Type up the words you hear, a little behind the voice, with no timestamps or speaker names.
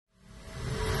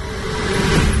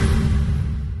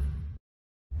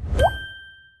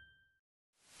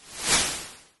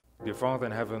Dear Father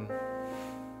in heaven,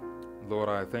 Lord,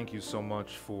 I thank you so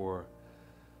much for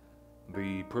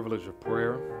the privilege of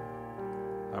prayer.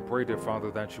 I pray, dear Father,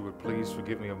 that you would please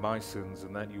forgive me of my sins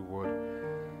and that you would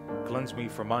cleanse me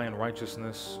from my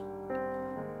unrighteousness.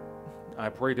 I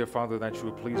pray, dear Father, that you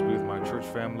would please be with my church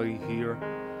family here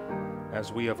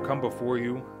as we have come before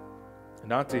you,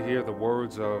 not to hear the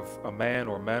words of a man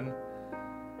or men,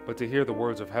 but to hear the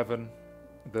words of heaven.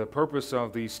 The purpose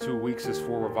of these 2 weeks is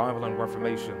for revival and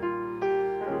reformation.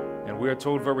 And we are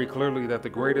told very clearly that the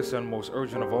greatest and most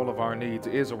urgent of all of our needs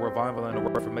is a revival and a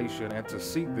reformation. And to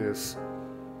seek this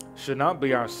should not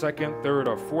be our second, third,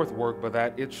 or fourth work, but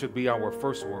that it should be our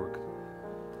first work.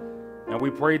 And we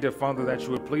pray, dear Father, that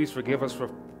you would please forgive us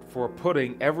for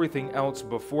putting everything else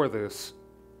before this.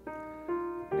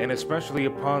 And especially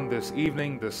upon this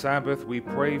evening, the Sabbath, we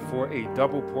pray for a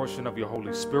double portion of your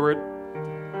Holy Spirit.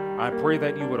 I pray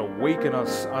that you would awaken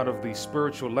us out of the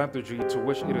spiritual lethargy to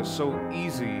which it is so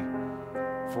easy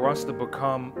for us to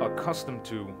become accustomed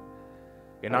to.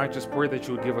 And I just pray that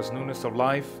you would give us newness of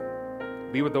life.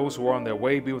 Be with those who are on their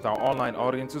way. Be with our online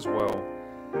audience as well.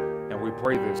 And we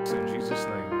pray this in Jesus'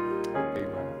 name.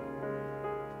 Amen.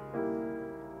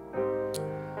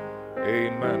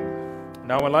 Amen.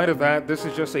 Now, in light of that, this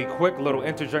is just a quick little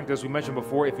interject. As we mentioned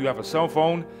before, if you have a cell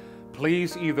phone,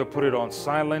 please either put it on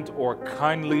silent or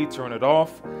kindly turn it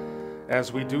off,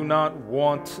 as we do not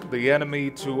want the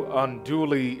enemy to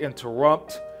unduly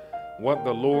interrupt what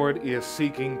the Lord is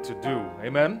seeking to do.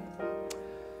 Amen?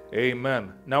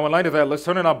 Amen. Now, in light of that, let's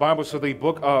turn in our Bibles to the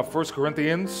book of 1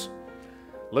 Corinthians.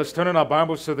 Let's turn in our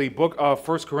Bibles to the book of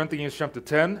 1 Corinthians chapter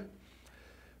 10.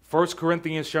 1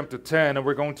 Corinthians chapter 10, and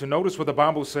we're going to notice what the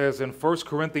Bible says in 1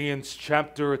 Corinthians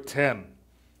chapter 10.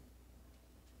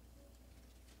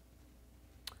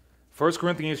 1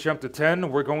 Corinthians chapter 10,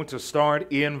 we're going to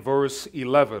start in verse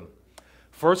 11.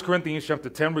 1 Corinthians chapter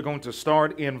 10, we're going to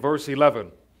start in verse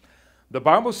 11. The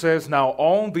Bible says, "Now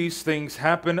all these things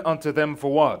happen unto them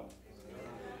for what?"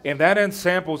 And that in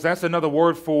samples, that's another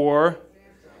word for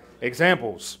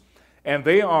examples. "And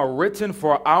they are written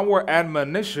for our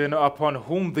admonition, upon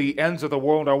whom the ends of the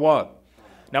world are what?"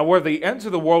 Now, were the ends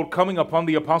of the world coming upon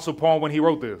the Apostle Paul when he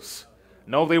wrote this?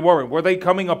 No, they weren't. Were they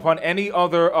coming upon any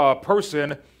other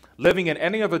person living in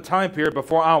any other time period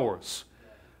before ours?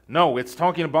 No, it's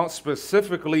talking about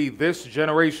specifically this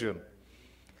generation.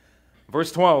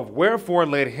 Verse 12, "Wherefore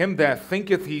let him that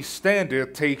thinketh he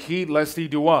standeth take heed lest he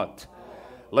do what?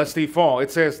 Lest he fall."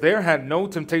 It says, "There had no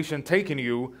temptation taken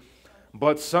you,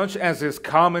 but such as is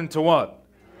common to what?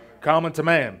 Common to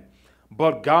man.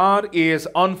 But God is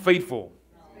unfaithful."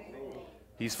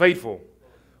 He's faithful.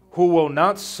 "Who will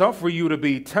not suffer you to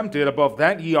be tempted above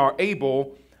that ye are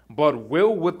able, but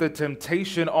will with the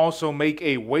temptation also make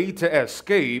a way to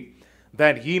escape,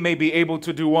 that ye may be able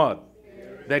to do what?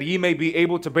 That ye may be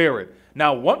able to bear it."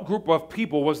 Now, what group of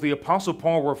people was the Apostle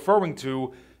Paul referring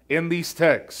to in these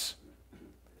texts?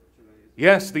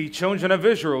 Yes, the children of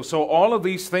Israel. So all of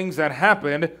these things that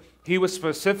happened, he was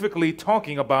specifically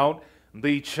talking about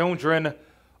the children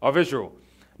of Israel.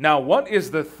 Now, what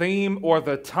is the theme or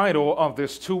the title of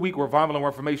this 2-week Revival and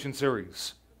Reformation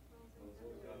series?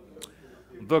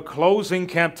 The closing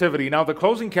captivity. Now, the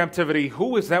closing captivity,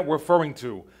 who is that referring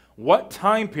to? What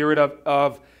time period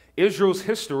of Israel's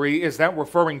history is that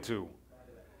referring to?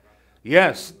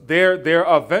 Yes, their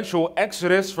eventual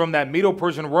exodus from that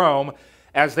Medo-Persian realm,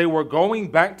 as they were going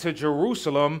back to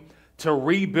Jerusalem to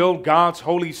rebuild God's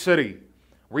holy city.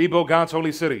 Rebuild God's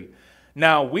holy city.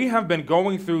 Now, we have been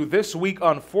going through this week,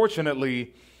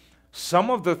 unfortunately, some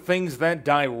of the things that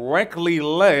directly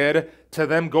led to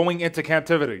them going into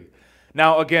captivity.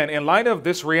 Now, again, in light of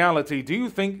this reality, do you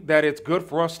think that it's good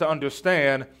for us to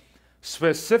understand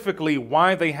specifically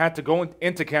why they had to go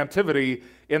into captivity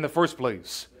in the first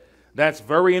place? That's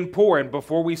very important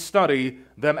before we study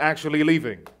them actually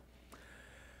leaving.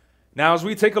 Now, as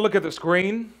we take a look at the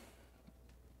screen,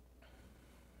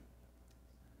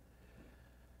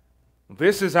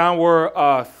 this is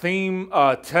our theme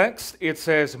text. It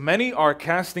says, "Many are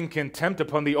casting contempt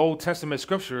upon the Old Testament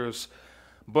scriptures,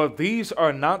 but these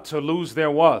are not to lose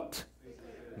their what?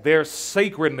 Their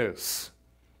sacredness.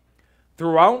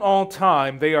 Throughout all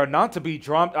time, they are not to be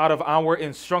dropped out of our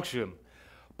instruction."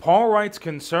 Paul writes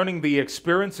concerning the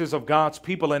experiences of God's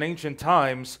people in ancient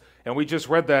times, and we just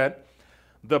read that,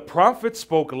 "The prophets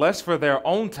spoke less for their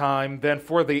own time than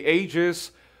for the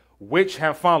ages which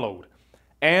have followed,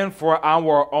 and for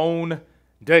our own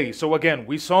day." So again,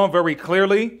 we saw very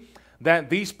clearly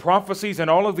that these prophecies and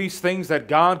all of these things that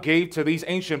God gave to these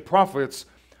ancient prophets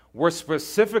were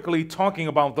specifically talking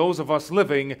about those of us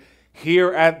living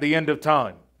here at the end of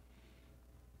time.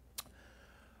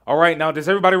 All right, now does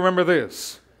everybody remember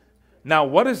this? Now,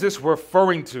 what is this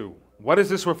referring to? What is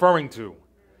this referring to?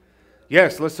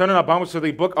 Yes, let's turn in our Bibles to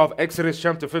the book of Exodus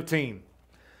chapter 15.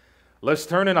 Let's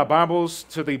turn in our Bibles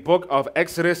to the book of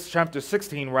Exodus chapter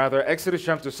 16, rather. Exodus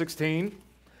chapter 16.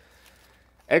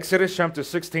 Exodus chapter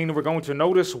 16, we're going to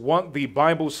notice what the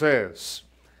Bible says.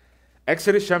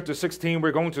 Exodus chapter 16,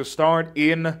 we're going to start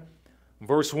in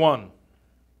verse 1.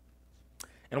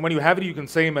 And when you have it, you can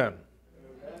say amen.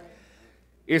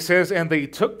 It says, "And they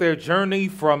took their journey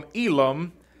from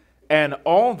Elim, and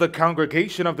all the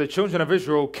congregation of the children of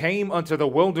Israel came unto the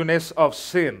wilderness of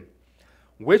Sin,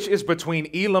 which is between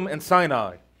Elim and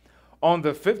Sinai, on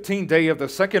the 15th day of the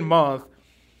second month,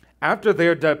 after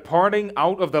their departing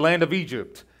out of the land of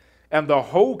Egypt. And the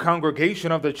whole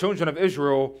congregation of the children of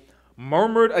Israel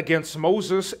murmured against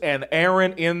Moses and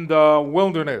Aaron in the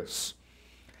wilderness.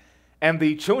 And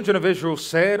the children of Israel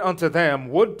said unto them,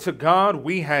 Would to God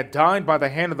we had died by the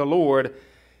hand of the Lord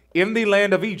in the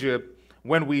land of Egypt,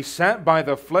 when we sat by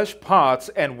the flesh pots,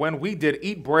 and when we did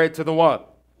eat bread to the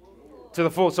what? To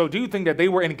the full." So do you think that they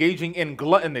were engaging in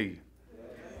gluttony?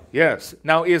 Yes.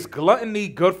 Now, is gluttony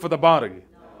good for the body?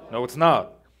 No, it's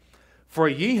not. "For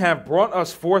ye have brought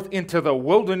us forth into the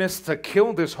wilderness to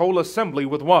kill this whole assembly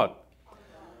with what?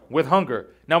 With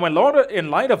hunger." Now,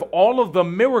 in light of all of the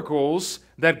miracles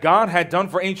that God had done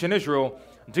for ancient Israel,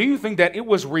 do you think that it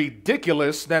was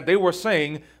ridiculous that they were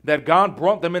saying that God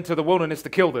brought them into the wilderness to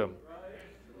kill them?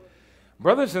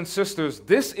 Brothers and sisters,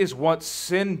 this is what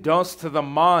sin does to the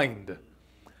mind.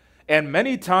 And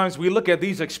many times we look at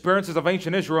these experiences of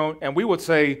ancient Israel and we would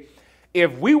say,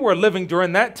 if we were living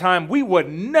during that time, we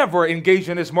would never engage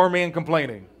in this murmuring and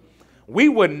complaining. We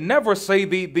would never say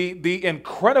the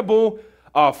incredible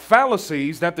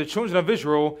fallacies that the children of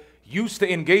Israel used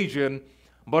to engage in.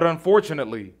 But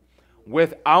unfortunately,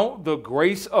 without the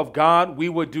grace of God, we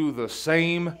would do the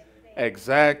same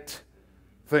exact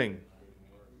thing.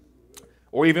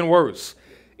 Or even worse.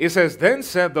 It says, "Then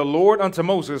said the Lord unto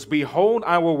Moses, Behold,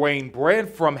 I will rain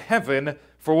bread from heaven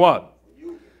for what?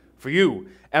 For you.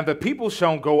 And the people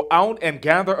shall go out and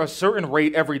gather a certain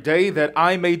rate every day, that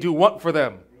I may do what for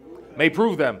them? May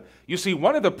prove them." You see,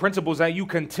 one of the principles that you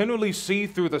continually see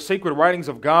through the sacred writings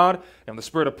of God and the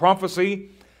spirit of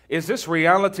prophecy is this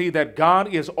reality that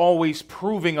God is always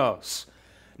proving us.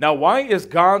 Now, why is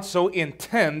God so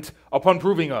intent upon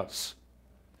proving us?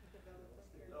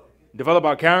 Develop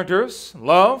our characters,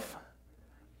 love.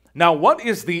 Now, what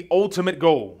is the ultimate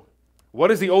goal? What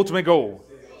is the ultimate goal?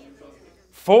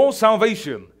 Full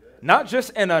salvation. Not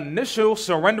just an initial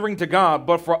surrendering to God,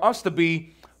 but for us to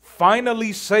be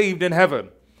finally saved in heaven.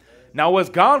 Now, is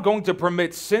God going to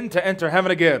permit sin to enter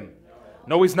heaven again?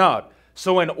 No, he's not.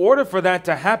 So in order for that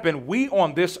to happen, we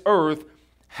on this earth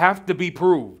have to be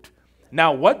proved.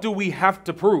 Now, what do we have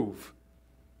to prove?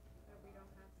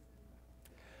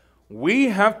 We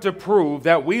have to prove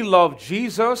that we love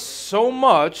Jesus so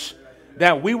much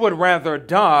that we would rather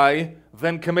die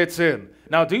than commit sin.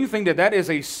 Now, do you think that that is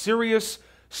a serious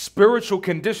spiritual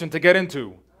condition to get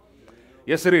into?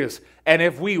 Yes, it is. And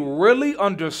if we really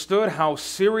understood how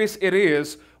serious it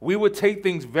is, we would take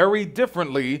things very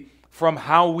differently from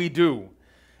how we do.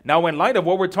 Now, in light of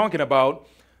what we're talking about,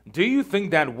 do you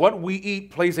think that what we eat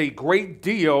plays a great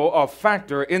deal of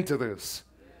factor into this?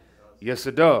 Yes,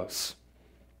 it does.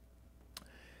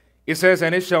 It says,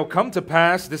 "And it shall come to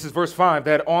pass," this is verse 5,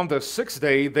 "that on the 6th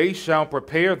day they shall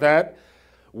prepare that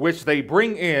which they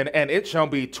bring in, and it shall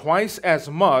be twice as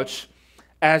much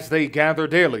as they gather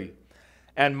daily.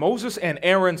 And Moses and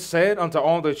Aaron said unto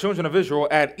all the children of Israel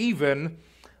at even,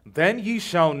 Then ye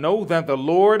shall know that the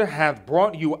Lord hath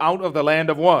brought you out of the land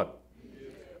of what?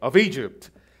 Of Egypt.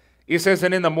 It says,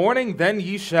 "And in the morning then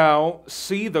ye shall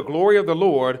see the glory of the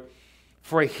Lord,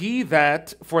 for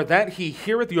that he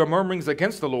heareth your murmurings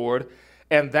against the Lord,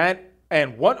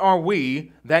 and what are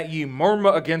we that ye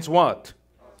murmur against what?"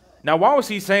 Now, why was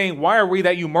he saying, why are we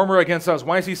that you murmur against us?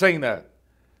 Why is he saying that?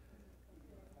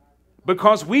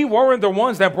 Because we weren't the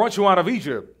ones that brought you out of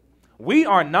Egypt. We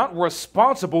are not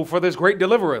responsible for this great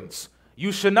deliverance.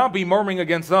 You should not be murmuring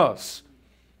against us.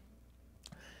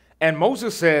 "And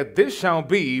Moses said, This shall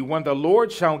be when the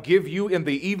Lord shall give you in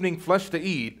the evening flesh to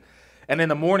eat, and in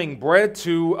the morning bread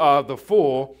to the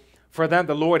full, for that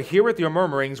the Lord heareth your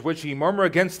murmurings, which ye murmur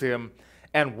against him.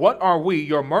 And what are we?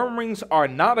 Your murmurings are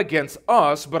not against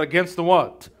us, but against the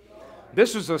what?"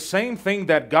 This is the same thing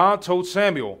that God told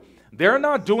Samuel. They're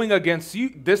not doing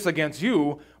this against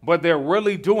you, but they're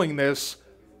really doing this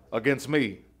against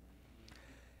me.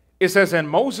 It says, "And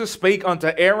Moses spake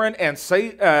unto Aaron, and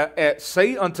say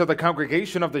unto the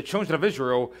congregation of the children of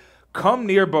Israel, Come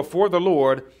near before the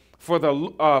Lord,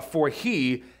 For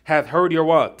he hath heard your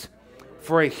what?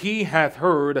 For he hath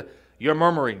heard your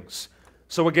murmurings.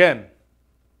 So again,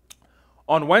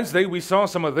 on Wednesday, we saw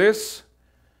some of this.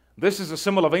 This is a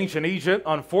symbol of ancient Egypt.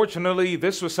 Unfortunately,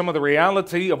 this was some of the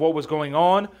reality of what was going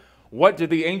on. What did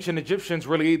the ancient Egyptians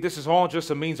really eat? This is all just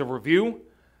a means of review.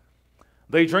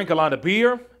 They drink a lot of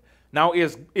beer. Now,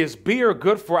 is beer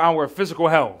good for our physical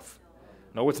health?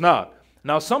 No, it's not.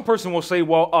 Now, some person will say,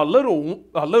 well, a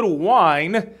little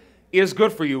wine is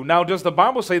good for you. Now, does the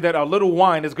Bible say that a little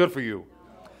wine is good for you?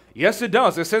 Yes, it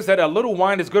does. It says that a little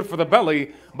wine is good for the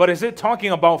belly, but is it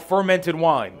talking about fermented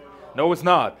wine? No, it's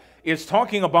not. It's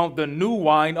talking about the new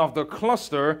wine of the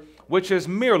cluster, which is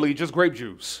merely just grape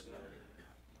juice.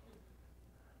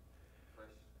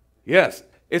 Yes,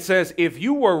 it says, if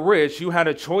you were rich, you had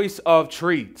a choice of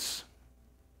treats.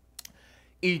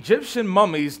 Egyptian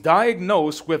mummies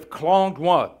diagnosed with clogged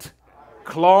what?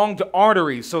 Clogged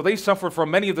arteries. So they suffered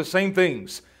from many of the same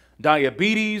things.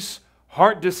 Diabetes,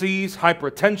 heart disease,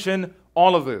 hypertension,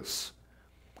 all of this.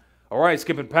 All right,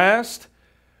 skipping past.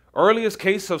 Earliest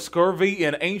case of scurvy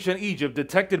in ancient Egypt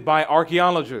detected by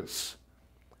archaeologists.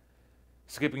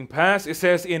 Skipping past, it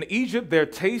says in Egypt their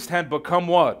taste had become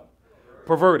what?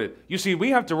 Perverted. You see,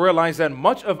 we have to realize that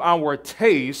much of our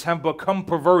tastes have become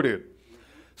perverted.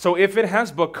 So if it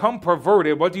has become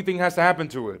perverted, what do you think has to happen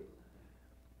to it?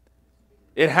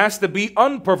 It has to be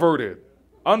unperverted.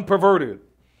 Unperverted.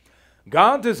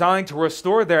 God designed to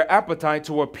restore their appetite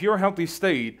to a pure, healthy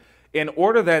state in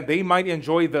order that they might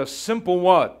enjoy the simple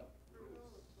what?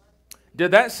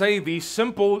 Did that say the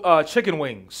simple chicken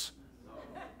wings?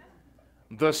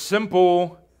 The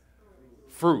simple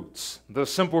fruits. The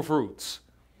simple fruits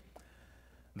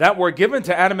that were given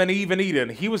to Adam and Eve in Eden.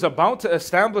 He was about to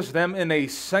establish them in a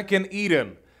second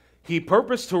Eden. He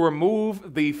purposed to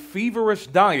remove the feverish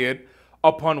diet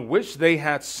upon which they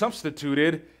had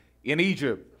substituted in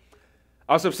Egypt.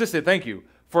 Subsisted, thank you.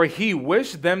 For he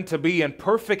wished them to be in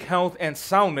perfect health and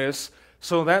soundness,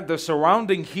 so that the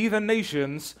surrounding heathen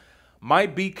nations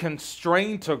might be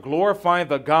constrained to glorify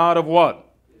the God of what?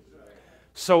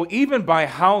 So even by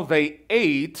how they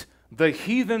ate, the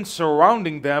heathen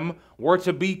surrounding them were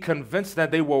to be convinced that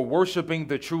they were worshiping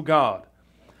the true God.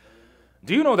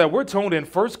 Do you know that we're told in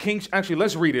 1 Kings, actually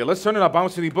let's read it. Let's turn in our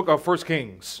Bibles to the book of 1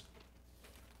 Kings.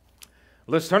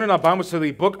 Let's turn in our Bibles to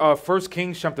the book of 1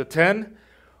 Kings chapter 10.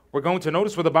 We're going to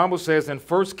notice what the Bible says in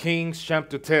 1 Kings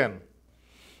chapter 10.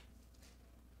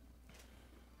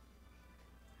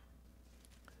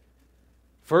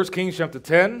 1 Kings chapter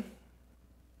 10.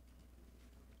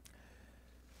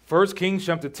 1 Kings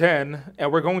chapter 10,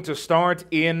 and we're going to start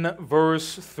in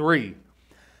verse 3.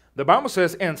 The Bible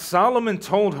says, and Solomon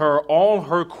told her all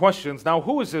her questions. Now,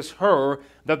 who is this her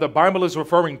that the Bible is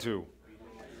referring to?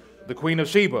 The Queen of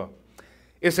Sheba.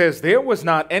 It says, there was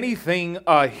not anything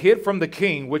hid from the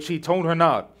king which he told her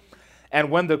not. And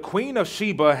when the Queen of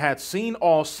Sheba had seen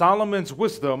all Solomon's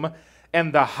wisdom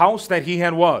and the house that he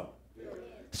had what?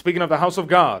 Speaking of the house of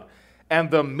God. And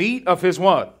the meat of his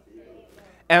what?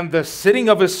 And the sitting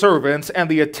of his servants, and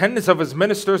the attendance of his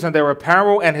ministers, and their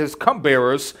apparel, and his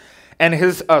cupbearers, and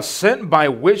his ascent by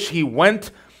which he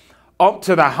went up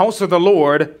to the house of the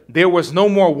Lord, there was no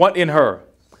more what in her?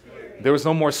 There was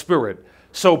no more spirit.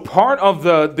 So part of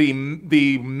the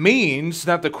means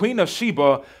that the Queen of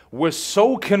Sheba was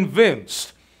so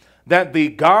convinced that the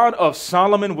God of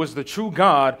Solomon was the true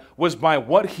God was by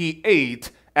what he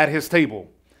ate at his table.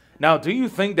 Now, do you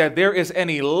think that there is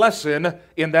any lesson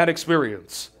in that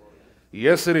experience?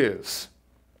 Yes, it is.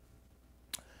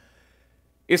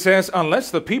 It says, unless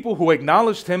the people who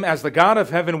acknowledged him as the God of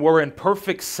heaven were in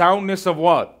perfect soundness of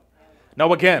what?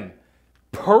 Now again,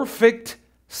 perfect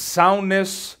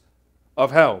soundness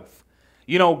of health.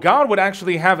 You know, God would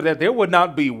actually have it that there would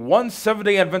not be one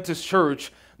Seventh-day Adventist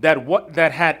church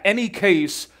that had any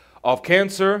case of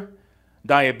cancer,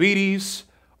 diabetes,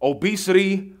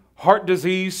 obesity, heart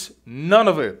disease, none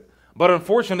of it. But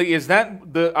unfortunately, is that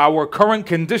our current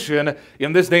condition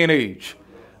in this day and age?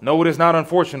 No, it is not,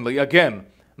 unfortunately. Again,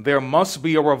 there must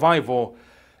be a revival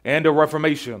and a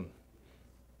reformation.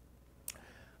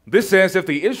 This says if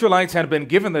the Israelites had been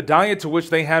given the diet to which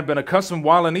they had been accustomed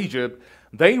while in Egypt,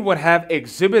 they would have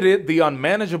exhibited the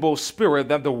unmanageable spirit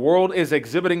that the world is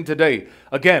exhibiting today.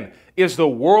 Again, is the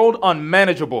world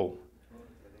unmanageable?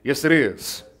 Yes, it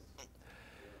is.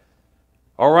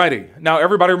 Alrighty, now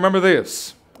everybody remember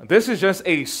this. This is just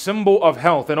a symbol of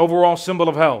health, an overall symbol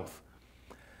of health.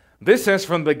 This says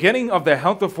from the beginning of the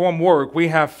health reform work, we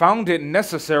have found it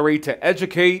necessary to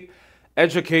educate.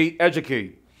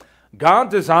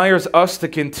 God desires us to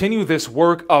continue this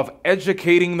work of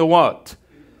educating the what?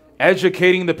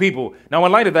 Educating the people. Now,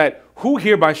 in light of that, who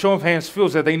here by show of hands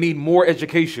feels that they need more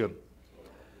education?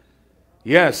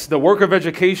 Yes, the work of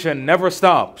education never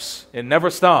stops. It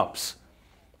never stops.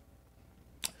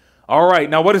 All right,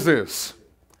 now what is this?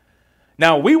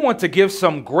 Now, we want to give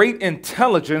some great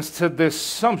intelligence to this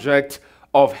subject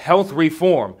of health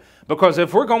reform, because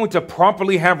if we're going to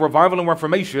properly have revival and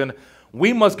reformation,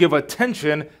 we must give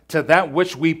attention to that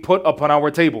which we put upon our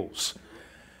tables.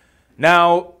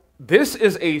 Now, this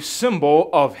is a symbol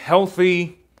of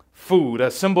healthy food,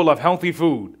 a symbol of healthy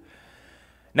food.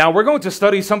 Now, we're going to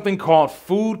study something called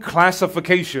food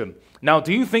classification. Now,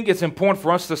 do you think it's important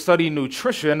for us to study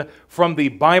nutrition from the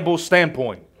Bible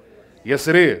standpoint? Yes,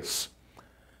 it is.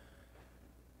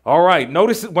 All right,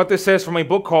 notice what this says from a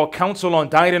book called Counsel on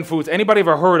Diet and Foods. Anybody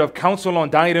ever heard of Counsel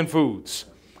on Diet and Foods?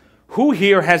 Who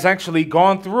here has actually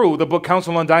gone through the book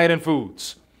Counsel on Diet and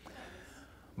Foods?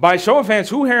 By show of hands,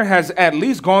 who here has at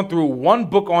least gone through one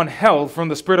book on health from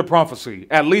the Spirit of Prophecy?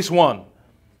 At least one.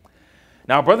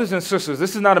 Now, brothers and sisters,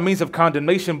 this is not a means of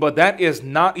condemnation, but that is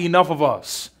not enough of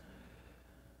us.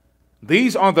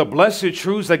 These are the blessed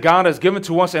truths that God has given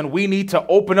to us, and we need to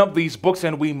open up these books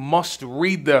and we must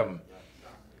read them.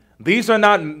 These are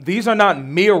not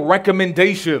mere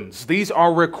recommendations. These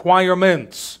are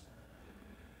requirements.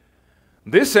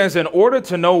 This says, in order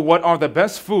to know what are the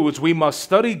best foods, we must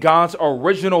study God's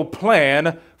original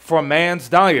plan for man's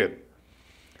diet.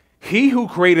 He who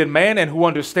created man and who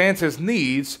understands his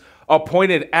needs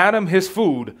appointed Adam his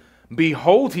food.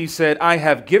 Behold, he said, I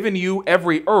have given you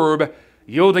every herb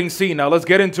yielding seed. Now let's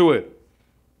get into it.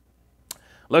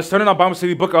 Let's turn in our Bibles to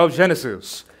the book of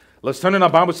Genesis. Let's turn in our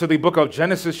Bibles to the book of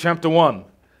Genesis chapter 1.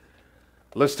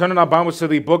 Let's turn in our Bibles to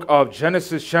the book of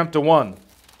Genesis chapter 1.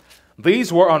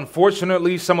 These were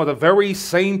unfortunately some of the very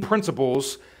same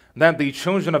principles that the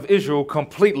children of Israel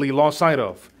completely lost sight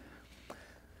of.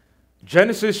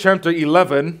 Genesis chapter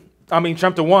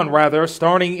 1 rather,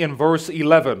 starting in verse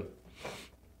 11.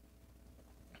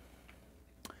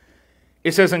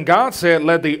 It says, and God said,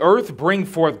 let the earth bring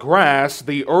forth grass,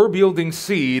 the herb yielding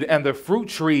seed, and the fruit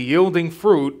tree yielding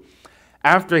fruit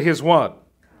after his what?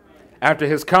 After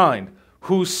his kind,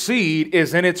 whose seed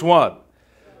is in its what?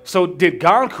 So did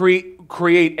God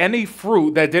create any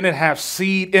fruit that didn't have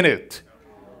seed in it?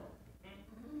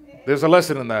 There's a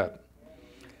lesson in that.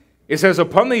 It says,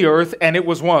 upon the earth, and it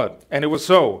was what? And it was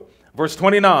so. Verse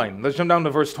 29. Let's jump down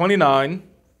to verse 29.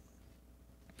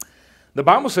 The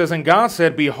Bible says, and God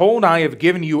said, behold, I have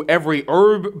given you every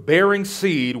herb bearing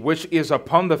seed which is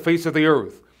upon the face of the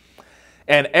earth,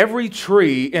 and every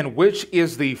tree in which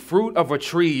is the fruit of a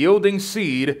tree yielding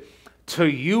seed, to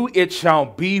you it shall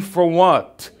be for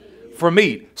what? For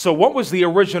meat. So what was the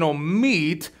original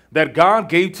meat that God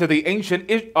gave to the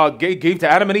gave to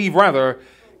Adam and Eve rather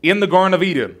in the Garden of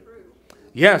Eden?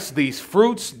 Yes, these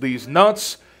fruits, these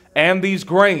nuts, and these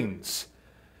grains.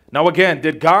 Now again,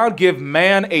 did God give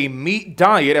man a meat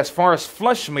diet as far as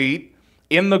flesh meat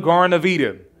in the Garden of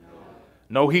Eden?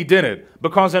 No, he didn't.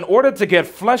 Because in order to get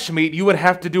flesh meat, you would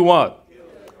have to do what?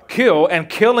 Kill, and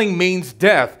killing means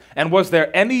death. And was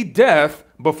there any death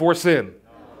before sin?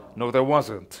 No, there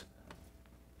wasn't.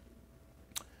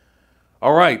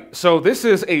 All right, so this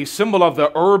is a symbol of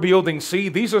the herb yielding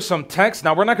seed. These are some texts.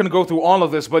 Now, we're not going to go through all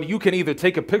of this, but you can either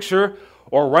take a picture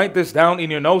or write this down in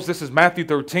your notes. This is Matthew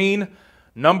 13,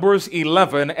 Numbers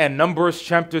 11, and Numbers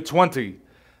chapter 20.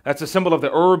 That's a symbol of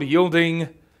the herb yielding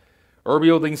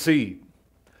seed.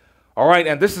 All right,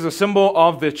 and this is a symbol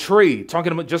of the tree,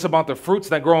 talking about just about the fruits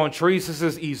that grow on trees. This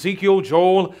is Ezekiel,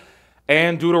 Joel,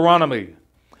 and Deuteronomy.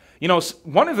 You know,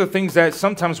 one of the things that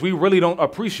sometimes we really don't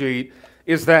appreciate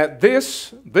is that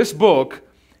this book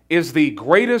is the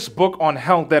greatest book on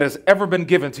health that has ever been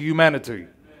given to humanity.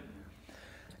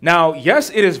 Now, yes,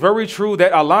 it is very true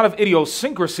that a lot of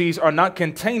idiosyncrasies are not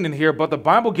contained in here, but the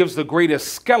Bible gives the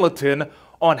greatest skeleton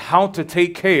on how to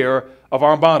take care of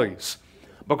our bodies.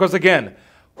 Because again,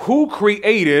 who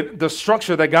created the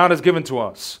structure that God has given to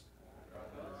us?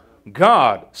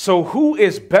 God. So who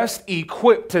is best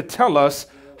equipped to tell us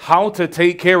how to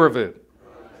take care of it?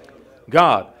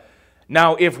 God.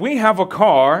 Now, if we have a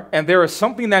car and there is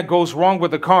something that goes wrong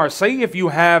with the car, say if you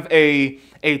have a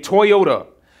Toyota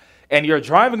and you're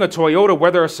driving a Toyota,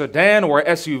 whether a sedan or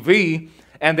SUV,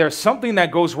 and there's something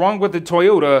that goes wrong with the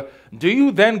Toyota, do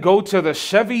you then go to the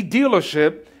Chevy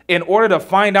dealership in order to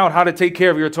find out how to take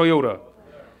care of your Toyota?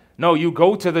 No, you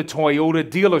go to the Toyota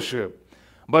dealership.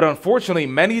 But unfortunately,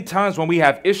 many times when we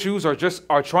have issues or just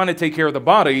are trying to take care of the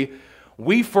body,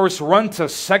 we first run to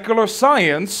secular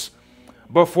science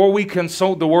before we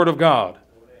consult the Word of God.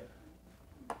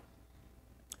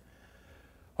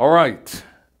 All right.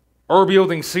 Herb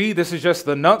yielding seed, this is just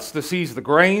the nuts, the seeds, the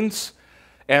grains.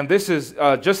 And this is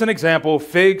just an example,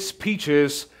 figs,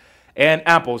 peaches, and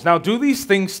apples. Now, do these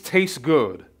things taste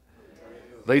good?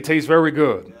 They taste very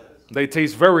good. They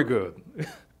taste very good.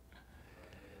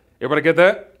 Everybody get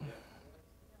that?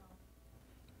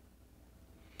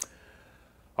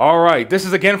 All right, this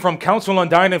is again from Counsel on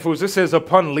Diet and Foods. This says,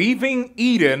 upon leaving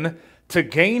Eden to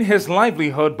gain his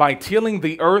livelihood by tilling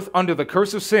the earth under the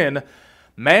curse of sin,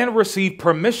 man received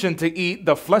permission to eat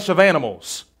the flesh of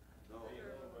animals.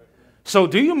 So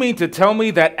do you mean to tell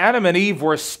me that Adam and Eve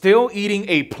were still eating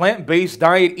a plant-based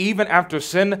diet even after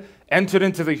sin entered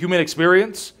into the human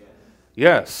experience?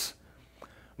 Yes.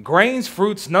 Grains,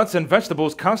 fruits, nuts, and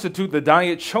vegetables constitute the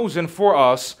diet chosen for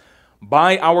us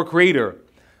by our Creator.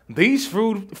 These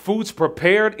foods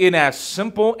prepared in as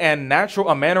simple and natural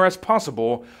a manner as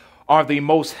possible are the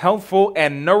most healthful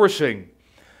and nourishing.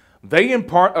 They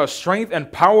impart a strength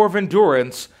and power of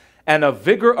endurance and a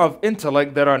vigor of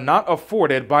intellect that are not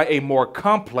afforded by a more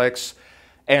complex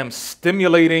and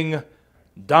stimulating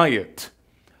diet.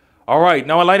 All right,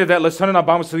 now in light of that, let's turn in our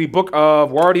Bibles to the book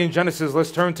of, we're already in Genesis.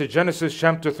 Let's turn to Genesis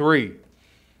chapter 3.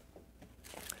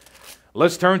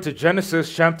 Let's turn to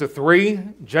Genesis chapter 3,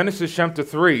 Genesis chapter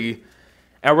 3,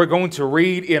 and we're going to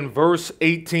read in verse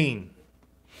 18.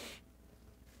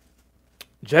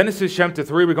 Genesis chapter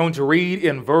 3, we're going to read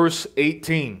in verse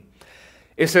 18.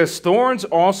 It says, thorns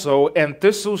also and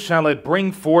thistles shall it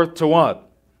bring forth to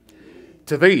what?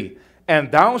 To thee.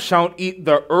 And thou shalt eat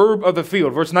the herb of the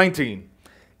field. Verse 19.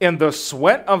 In the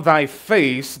sweat of thy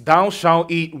face thou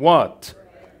shalt eat what?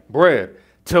 Bread.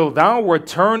 Till thou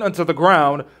return unto the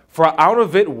ground, for out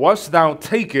of it wast thou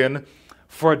taken,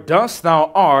 for dust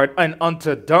thou art, and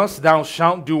unto dust thou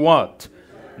shalt do what?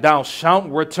 Thou shalt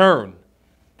return.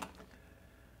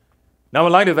 Now,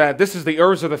 in light of that, this is the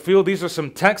herbs of the field. These are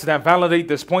some texts that validate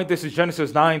this point. This is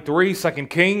Genesis 9:3, 2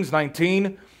 Kings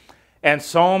 19, and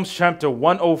Psalms chapter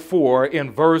 104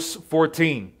 in verse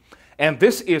 14. And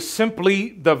this is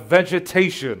simply the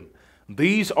vegetation.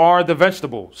 These are the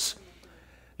vegetables.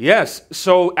 Yes,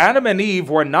 so Adam and Eve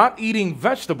were not eating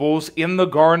vegetables in the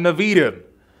Garden of Eden.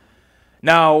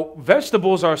 Now,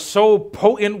 vegetables are so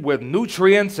potent with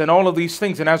nutrients and all of these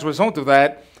things, and as a result of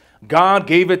that, God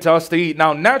gave it to us to eat.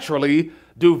 Now, naturally,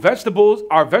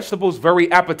 are vegetables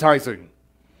very appetizing?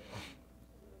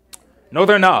 No,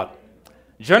 they're not.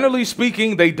 Generally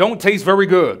speaking, they don't taste very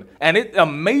good. And it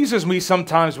amazes me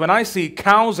sometimes when I see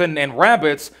cows and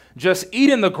rabbits just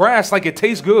eating the grass like it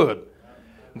tastes good.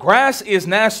 Grass is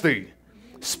nasty.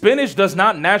 Spinach does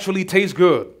not naturally taste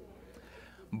good.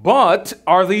 But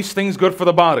are these things good for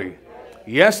the body?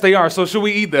 Yes, they are. So should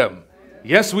we eat them?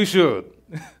 Yes, we should.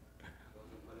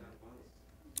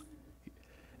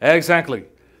 Exactly.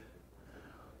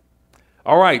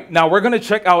 All right, now we're going to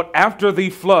check out after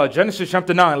the flood, Genesis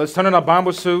chapter 9. Let's turn in our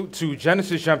Bibles to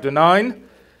Genesis chapter 9.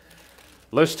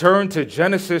 Let's turn to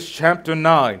Genesis chapter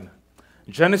 9.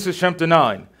 Genesis chapter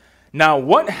 9. Now,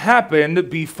 what happened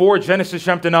before Genesis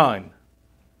chapter 9?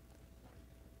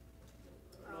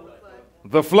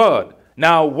 The flood.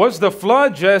 Now, was the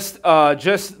flood just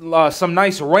some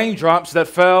nice raindrops that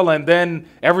fell and then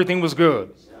everything was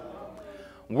good?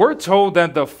 We're told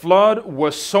that the flood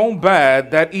was so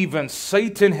bad that even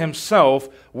Satan himself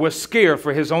was scared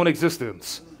for his own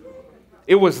existence.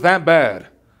 It was that bad.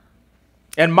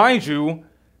 And mind you,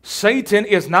 Satan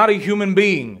is not a human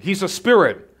being. He's a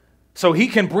spirit. So he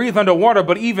can breathe underwater,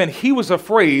 but even he was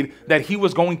afraid that he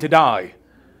was going to die.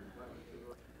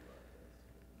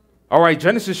 All right,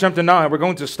 Genesis chapter 9, we're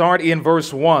going to start in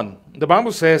verse 1. The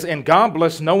Bible says, and God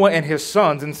blessed Noah and his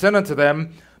sons and said unto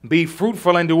them, be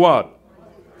fruitful and do what?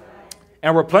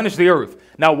 And replenish the earth.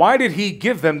 Now, why did he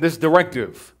give them this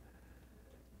directive?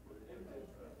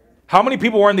 How many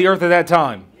people were in the earth at that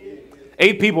time?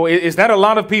 8 people. Is that a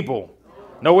lot of people?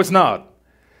 No, it's not.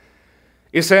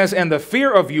 It says, and the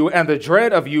fear of you and the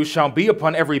dread of you shall be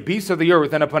upon every beast of the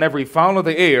earth and upon every fowl of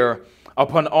the air,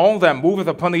 upon all that moveth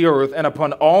upon the earth and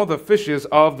upon all the fishes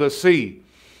of the sea.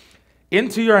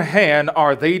 Into your hand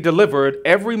are they delivered.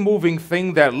 Every moving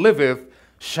thing that liveth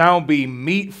shall be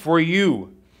meat for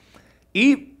you.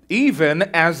 Even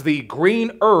as the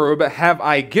green herb have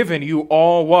I given you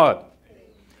all what?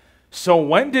 So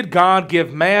when did God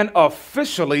give man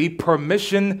officially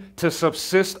permission to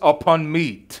subsist upon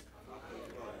meat?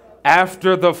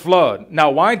 After the flood.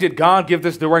 Now, why did God give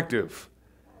this directive?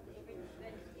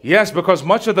 Yes, because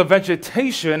much of the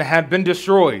vegetation had been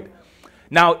destroyed.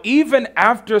 Now, even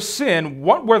after sin,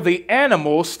 what were the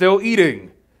animals still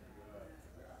eating?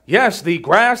 Yes, the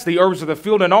grass, the herbs of the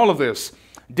field, and all of this.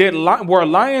 Were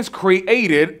lions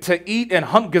created to eat and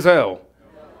hunt gazelle?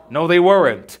 No, they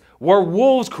weren't. Were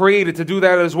wolves created to do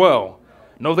that as well?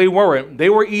 No, they weren't.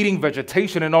 They were eating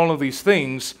vegetation and all of these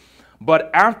things. But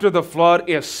after the flood,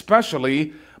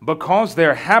 especially because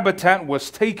their habitat was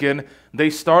taken,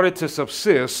 they started to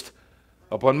subsist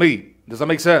upon meat. Does that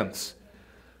make sense?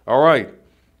 All right.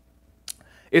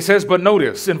 It says, but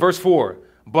notice in verse 4,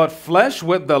 but flesh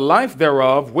with the life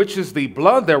thereof, which is the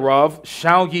blood thereof,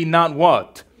 shall ye not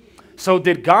what? So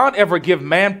did God ever give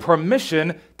man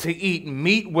permission to eat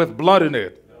meat with blood in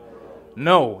it?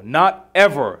 No, not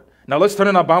ever. Now let's turn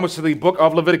in our Bibles to the book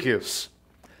of Leviticus.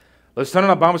 Let's turn in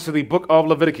our Bibles to the book of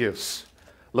Leviticus.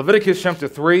 Leviticus chapter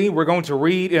 3, we're going to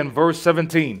read in verse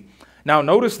 17. Now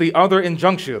notice the other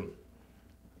injunction.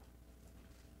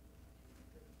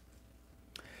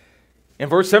 In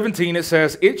verse 17 it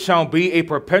says, it shall be a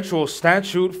perpetual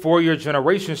statute for your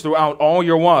generations throughout all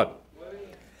your what?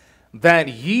 That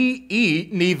ye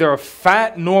eat neither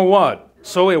fat nor what?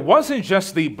 So it wasn't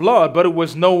just the blood, but it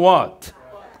was no what?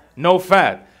 No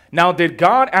fat. Now, did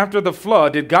God, after the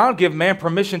flood, did God give man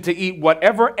permission to eat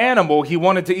whatever animal he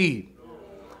wanted to eat?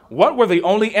 What were the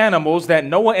only animals that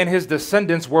Noah and his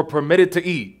descendants were permitted to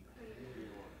eat?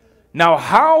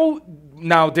 Now,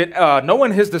 did Noah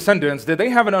and his descendants, did they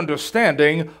have an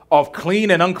understanding of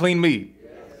clean and unclean meat?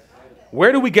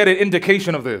 Where do we get an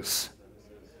indication of this?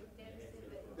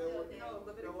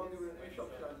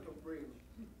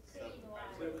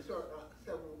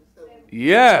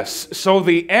 Yes, so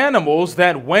the animals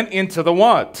that went into the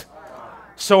what?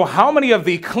 So how many of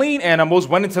the clean animals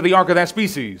went into the ark of that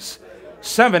species?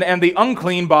 7, and the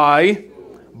unclean by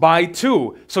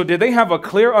 2. So did they have a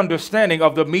clear understanding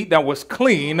of the meat that was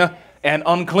clean and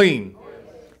unclean?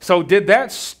 So did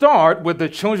that start with the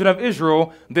children of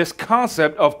Israel, this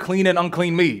concept of clean and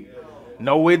unclean meat?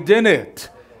 No, it didn't.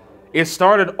 It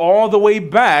started all the way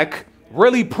back,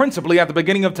 really principally at the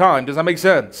beginning of time. Does that make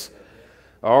sense?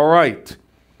 All right.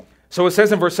 So it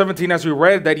says in verse 17, as we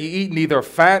read, that ye eat neither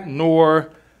fat nor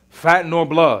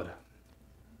blood.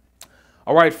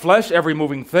 All right, flesh, every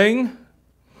moving thing.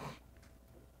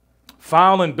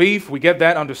 Fowl and beef, we get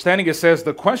that understanding. It says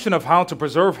the question of how to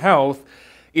preserve health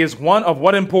is one of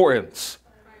what importance?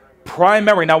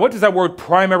 Primary. Now, what does that word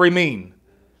primary mean?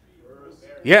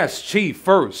 Yes, chief,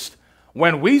 first.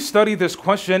 When we study this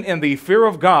question in the fear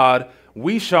of God,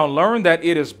 we shall learn that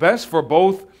it is best for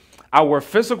both our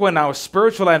physical and our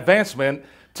spiritual advancement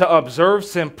to observe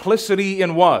simplicity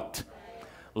in what?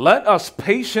 Let us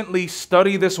patiently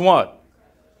study this what?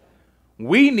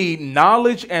 We need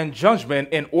knowledge and judgment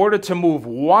in order to move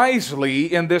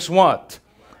wisely in this what?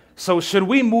 So should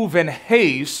we move in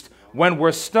haste when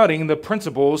we're studying the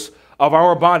principles of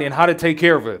our body and how to take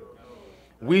care of it?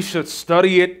 We should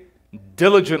study it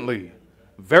diligently,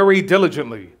 very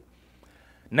diligently.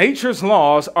 Nature's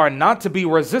laws are not to be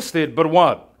resisted, but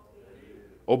what?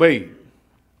 Obeyed.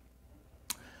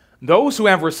 Those who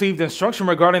have received instruction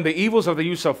regarding the evils of the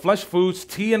use of flesh foods,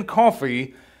 tea and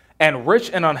coffee, and rich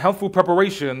and unhealthful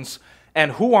preparations,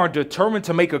 and who are determined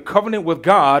to make a covenant with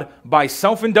God by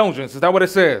self-indulgence, is that what it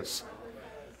says?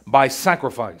 By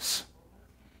sacrifice,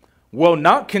 will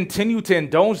not continue to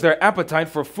indulge their appetite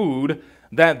for food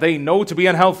that they know to be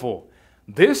unhealthful.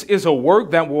 This is a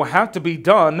work that will have to be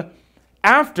done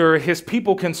after his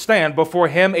people can stand before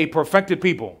him, a perfected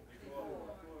people.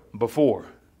 Before.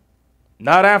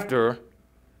 Not after,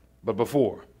 but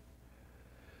before.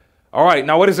 All right,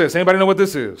 now what is this? Anybody know what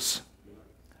this is?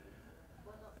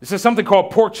 This is something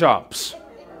called pork chops.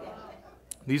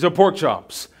 These are pork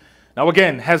chops. Now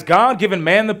again, has God given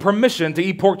man the permission to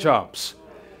eat pork chops?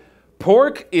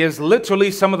 Pork is literally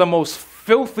some of the most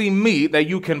filthy meat that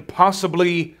you can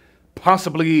possibly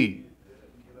eat.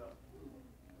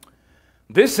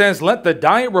 This says, let the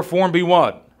diet reform be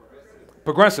what?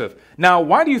 Progressive. Now,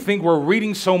 why do you think we're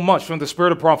reading so much from the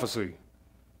spirit of prophecy?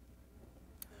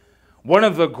 One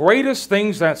of the greatest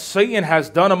things that Satan has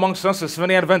done amongst us as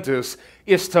Seventh-day Adventists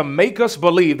is to make us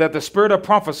believe that the spirit of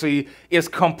prophecy is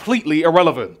completely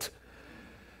irrelevant.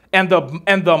 And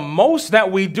the most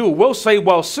that we do, we'll say,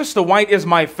 well, Sister White is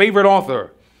my favorite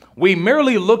author. We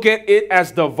merely look at it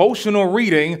as devotional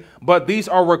reading, but these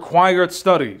are required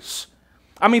studies.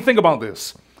 I mean, think about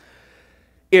this.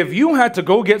 If you had to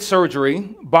go get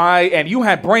surgery and you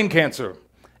had brain cancer,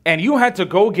 and you had to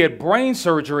go get brain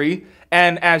surgery,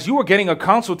 and as you were getting a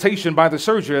consultation by the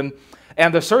surgeon,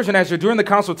 and the surgeon, as you're doing the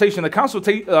consultation,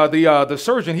 the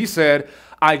surgeon, he said,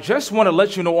 I just want to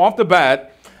let you know off the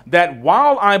bat that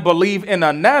while I believe in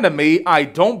anatomy, I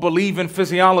don't believe in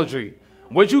physiology.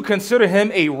 Would you consider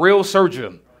him a real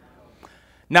surgeon?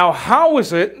 Now, how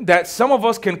is it that some of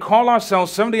us can call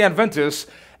ourselves Seventh-day Adventists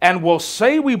and will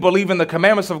say we believe in the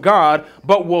commandments of God,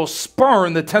 but will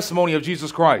spurn the testimony of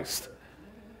Jesus Christ?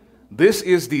 This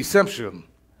is deception.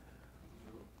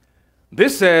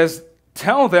 This says,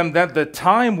 tell them that the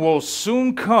time will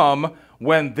soon come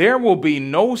when there will be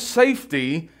no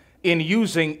safety in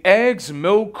using eggs,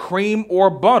 milk, cream, or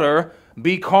butter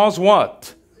because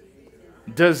what?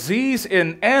 Disease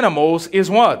in animals is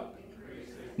what?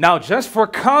 Now, just for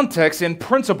context and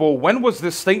principle, when was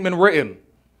this statement written?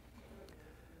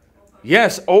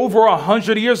 Yes, over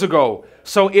 100 years ago.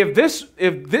 So if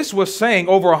this was saying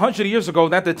over 100 years ago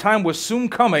that the time was soon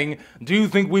coming, do you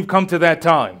think we've come to that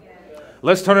time?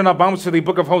 Let's turn in our Bibles to the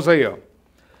book of Hosea.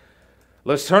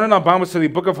 Let's turn in our Bibles to the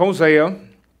book of Hosea.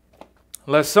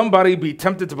 Lest somebody be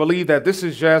tempted to believe that this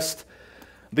is just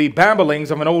the babblings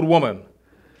of an old woman.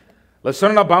 Let's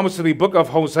turn in our Bibles to the book of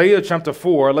Hosea chapter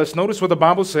 4. Let's notice what the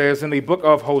Bible says in the book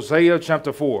of Hosea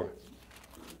chapter 4.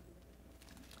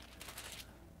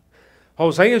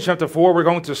 Hosea chapter 4, we're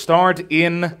going to start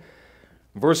in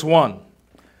verse 1.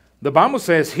 The Bible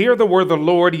says, hear the word of the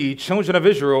Lord, ye children of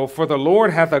Israel, for the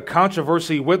Lord hath a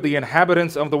controversy with the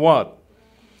inhabitants of the what?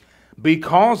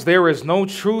 Because there is no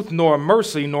truth, nor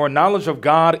mercy, nor knowledge of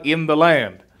God in the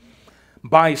land.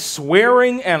 By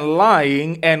swearing and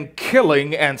lying and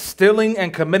killing and stealing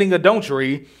and committing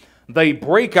adultery, they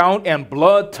break out, and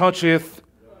blood toucheth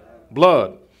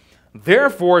blood.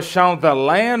 Therefore shall the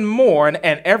land mourn,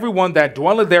 and everyone that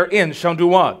dwelleth therein shall do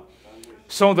what?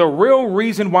 So the real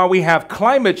reason why we have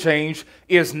climate change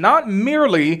is not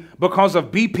merely because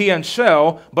of BP and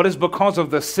Shell, but it's because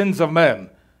of the sins of men,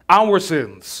 our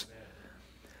sins.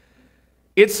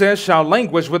 It says, shall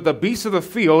languish with the beasts of the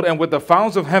field and with the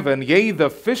fowls of heaven, yea, the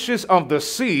fishes of the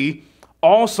sea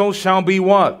also shall be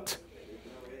what?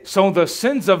 So the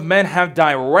sins of men have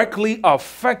directly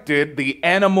affected the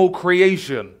animal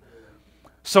creation.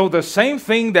 So the same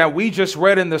thing that we just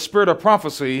read in the spirit of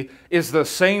prophecy is the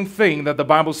same thing that the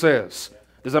Bible says.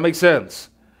 Does that make sense?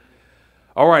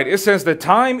 All right, it says the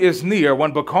time is near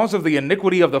when, because of the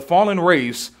iniquity of the fallen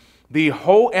race, the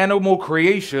whole animal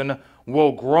creation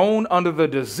will groan under the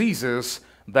diseases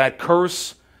that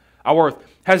curse our earth.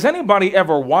 Has anybody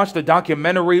ever watched a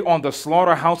documentary on the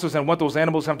slaughterhouses and what those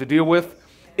animals have to deal with?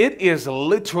 It is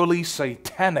literally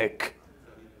satanic.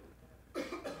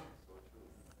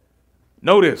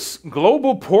 Notice,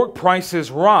 global pork prices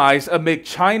rise amid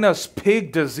China's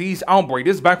pig disease outbreak.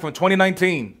 This is back from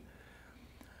 2019.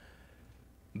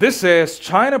 This says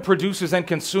China produces and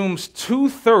consumes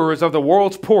 2/3 of the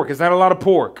world's pork. Is that a lot of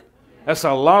pork? That's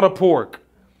a lot of pork.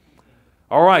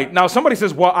 All right. Now, somebody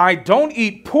says, well, I don't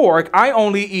eat pork. I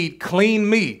only eat clean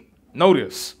meat.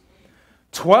 Notice,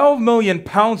 12 million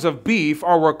pounds of beef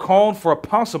are recalled for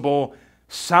possible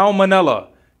salmonella.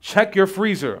 Check your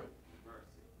freezer.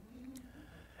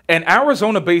 An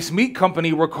Arizona-based meat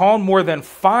company recalled more than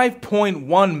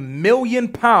 5.1 million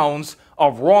pounds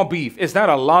of raw beef. Is that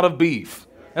a lot of beef?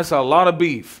 That's a lot of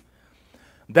beef.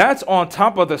 That's on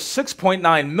top of the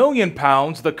 6.9 million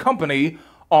pounds the company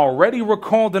already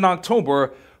recalled in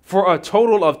October, for a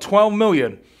total of 12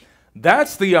 million.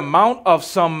 That's the amount of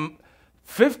some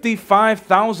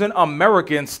 55,000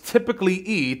 Americans typically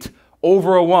eat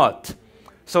over a what?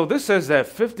 So this says that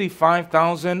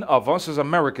 55,000 of us as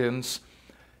Americans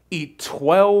eat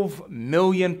 12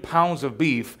 million pounds of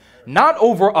beef, not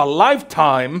over a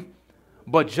lifetime,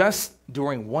 but just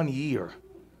during 1 year.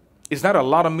 Is that a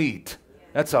lot of meat?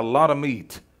 That's a lot of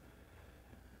meat.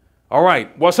 All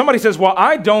right. Well, somebody says, well,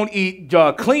 I don't eat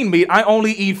clean meat. I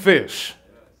only eat fish.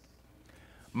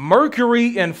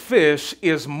 Mercury in fish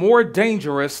is more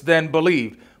dangerous than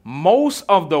believed. Most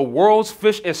of the world's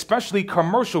fish, especially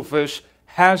commercial fish,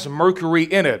 has mercury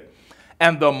in it.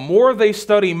 And the more they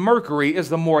study mercury is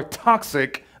the more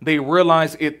toxic they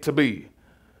realize it to be.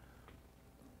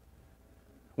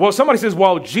 Well, somebody says,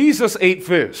 well, Jesus ate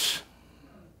fish.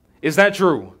 Is that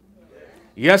true?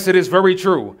 Yes, it is very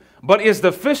true. But is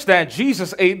the fish that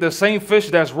Jesus ate the same fish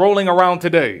that's rolling around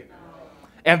today?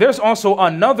 And there's also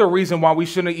another reason why we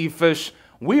shouldn't eat fish.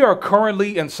 We are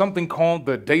currently in something called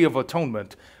the Day of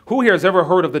Atonement. Who here has ever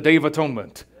heard of the Day of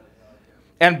Atonement?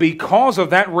 And because of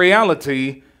that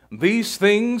reality, these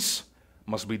things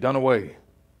must be done away.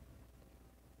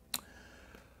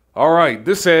 All right,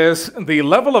 this says the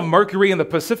level of mercury in the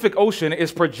Pacific Ocean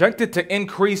is projected to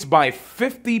increase by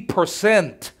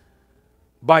 50%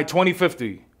 by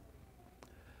 2050.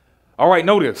 All right,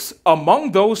 notice,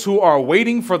 among those who are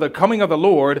waiting for the coming of the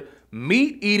Lord,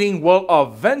 meat eating will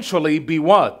eventually be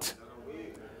what?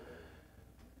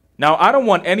 Now, I don't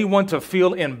want anyone to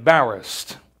feel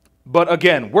embarrassed. But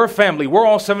again, we're family. We're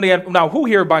all 70. Now, who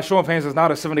here, by show of hands, is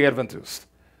not a 70 Adventist?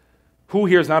 Who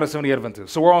here is not a 70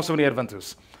 Adventist? So we're all 70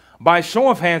 Adventists. By show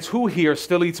of hands, who here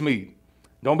still eats meat?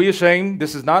 Don't be ashamed.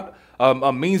 This is not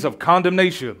a means of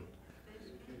condemnation.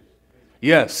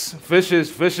 Yes, fish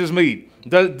is meat.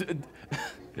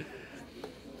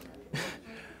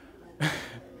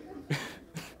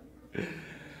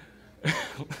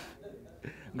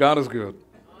 God is good.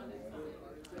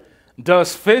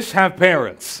 Does fish have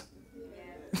parents?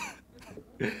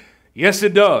 Yes,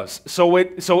 it does. So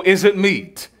is it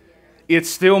meat? It's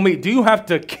still meat. Do you have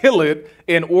to kill it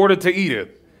in order to eat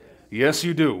it? Yes,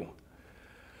 you do.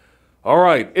 All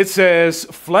right. It says,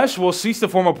 flesh will cease to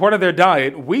form a part of their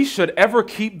diet. We should ever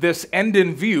keep this end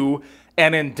in view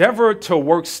and endeavor to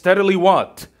work steadily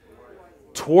what?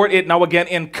 Toward it. Now again,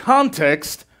 in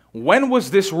context, when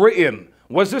was this written?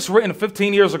 Was this written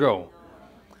 15 years ago?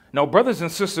 Now, brothers and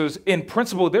sisters, in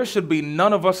principle, there should be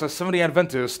none of us as Seventh-day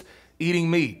Adventists eating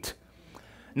meat.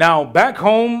 Now, back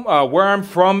home, where I'm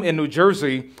from in New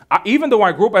Jersey, even though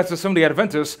I grew up as a Seventh-day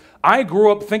Adventist, I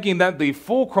grew up thinking that the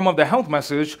fulcrum of the health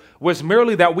message was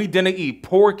merely that we didn't eat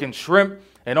pork and shrimp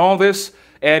and all this.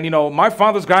 And, my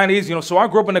father's Guyanese, so I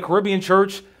grew up in a Caribbean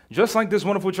church, just like this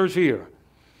wonderful church here.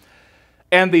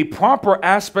 And the proper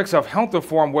aspects of health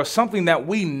reform was something that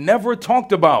we never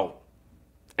talked about,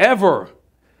 ever.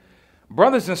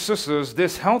 Brothers and sisters,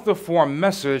 this health reform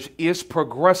message is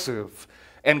progressive,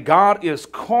 and God is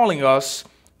calling us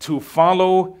to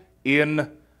follow in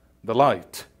the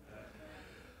light.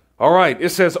 All right, it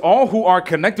says, all who are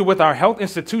connected with our health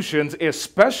institutions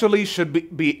especially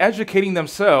should be educating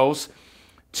themselves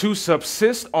to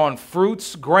subsist on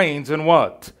fruits, grains, and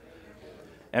what?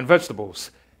 And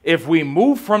vegetables. If we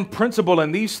move from principle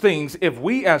in these things, if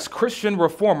we as Christian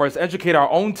reformers educate our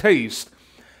own taste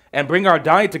and bring our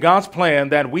diet to God's plan,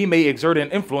 that we may exert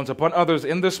an influence upon others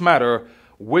in this matter,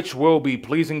 which will be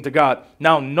pleasing to God.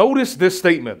 Now, notice this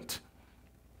statement.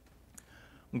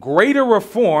 Greater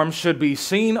reform should be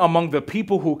seen among the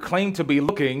people who claim to be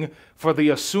looking for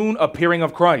the soon appearing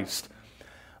of Christ.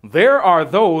 There are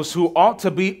those who ought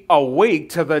to be awake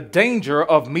to the danger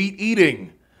of meat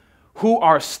eating, who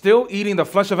are still eating the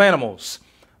flesh of animals,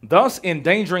 thus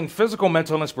endangering physical,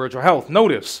 mental, and spiritual health.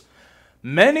 Notice,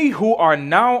 many who are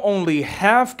now only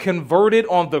half converted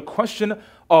on the question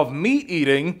of meat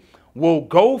eating will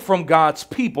go from God's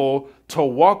people to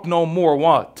walk no more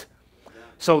what?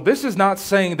 So this is not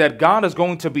saying that God is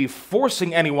going to be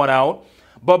forcing anyone out,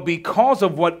 but because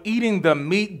of what eating the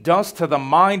meat does to the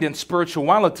mind and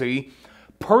spirituality,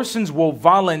 persons will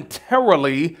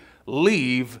voluntarily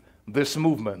leave this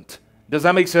movement. Does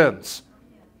that make sense?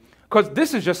 Because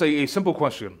this is just a simple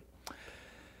question.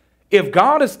 If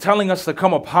God is telling us to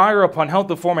come up higher upon health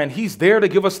reform, and he's there to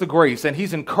give us the grace, and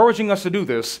he's encouraging us to do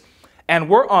this, and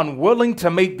we're unwilling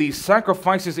to make these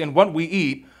sacrifices in what we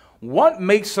eat, what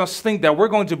makes us think that we're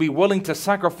going to be willing to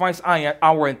sacrifice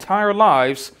our entire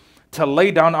lives to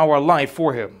lay down our life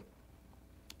for him?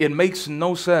 It makes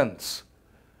no sense.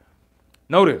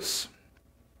 Notice,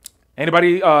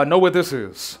 anybody know what this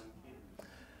is?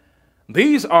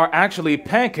 These are actually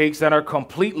pancakes that are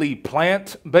completely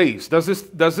plant-based. Does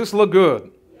this look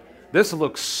good? This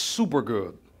looks super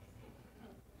good.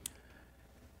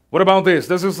 What about this?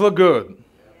 Does this look good?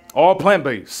 All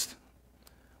plant-based.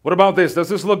 What about this? Does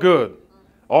this look good?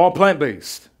 All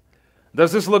plant-based.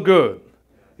 Does this look good?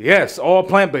 Yes, all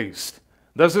plant-based.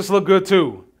 Does this look good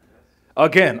too?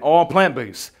 Again, all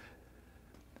plant-based.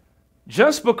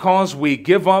 Just because we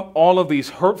give up all of these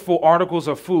hurtful articles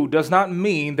of food does not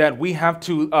mean that we have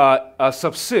to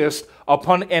subsist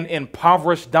upon an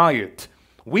impoverished diet.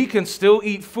 We can still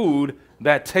eat food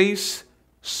that tastes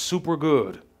super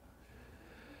good.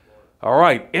 All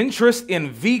right, interest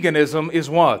in veganism is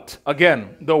what?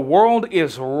 Again, the world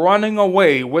is running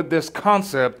away with this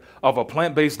concept of a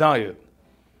plant-based diet.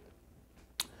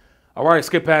 All right,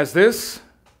 skip past this.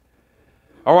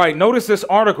 All right, notice this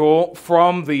article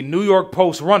from the New York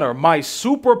Post runner. My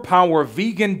superpower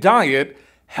vegan diet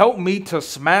helped me to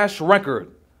smash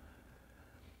record.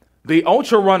 The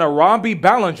ultra runner Robbie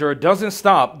Ballinger doesn't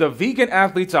stop. The vegan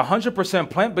athlete's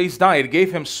 100% plant-based diet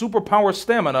gave him superpower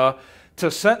stamina to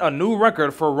set a new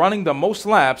record for running the most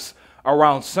laps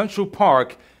around Central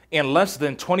Park in less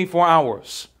than 24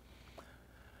 hours.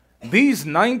 These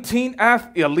 19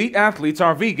 elite athletes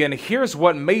are vegan. Here's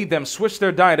what made them switch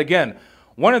their diet again.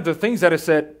 One of the things that is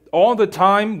said all the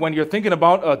time when you're thinking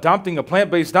about adopting a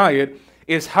plant-based diet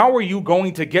is, how are you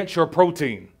going to get your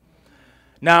protein?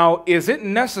 Now, is it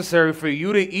necessary for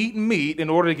you to eat meat in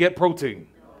order to get protein?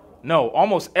 No,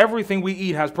 almost everything we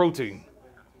eat has protein.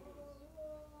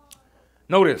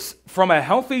 Notice, from a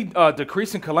healthy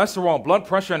decrease in cholesterol, blood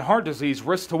pressure, and heart disease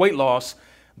risk to weight loss,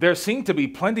 there seem to be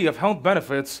plenty of health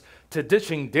benefits to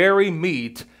ditching dairy,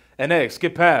 meat, and eggs.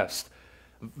 Skip past.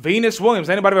 Venus Williams.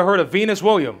 Anybody ever heard of Venus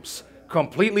Williams?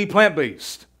 Completely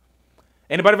plant-based.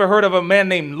 Anybody ever heard of a man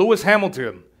named Lewis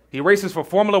Hamilton? He races for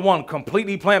Formula One,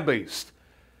 completely plant-based.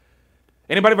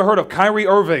 Anybody ever heard of Kyrie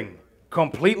Irving?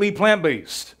 Completely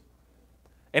plant-based.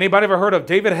 Anybody ever heard of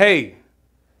David Hay?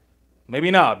 Maybe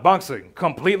not. Boxing,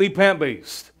 completely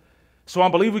plant-based. So I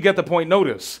believe we get the point.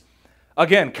 Notice,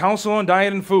 again, counsel on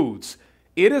diet and foods.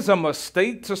 It is a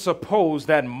mistake to suppose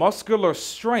that muscular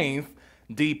strength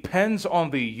depends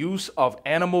on the use of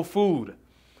animal food.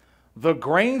 The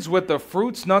grains with the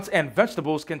fruits, nuts, and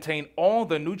vegetables contain all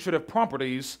the nutritive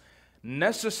properties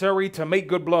necessary to make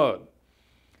good blood.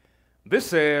 This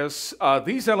says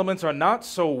these elements are not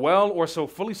so well or so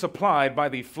fully supplied by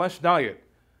the flesh diet.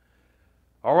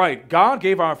 All right, God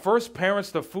gave our first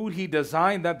parents the food he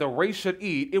designed that the race should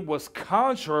eat. It was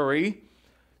contrary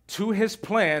to his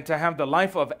plan to have the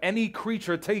life of any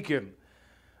creature taken.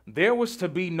 There was to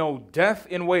be no death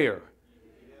in where?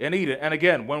 In Eden. And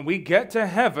again, when we get to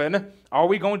heaven, are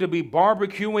we going to be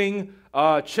barbecuing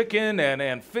chicken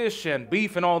and fish and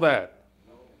beef and all that?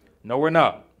 No, we're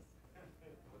not.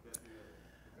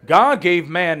 God gave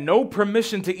man no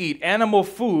permission to eat animal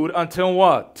food until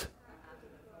what?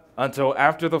 Until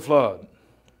after the flood.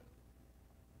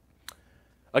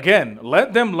 Again,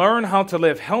 let them learn how to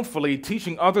live healthfully,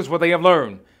 teaching others what they have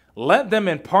learned. Let them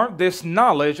impart this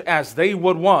knowledge as they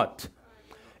would what?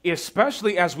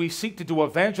 Especially as we seek to do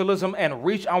evangelism and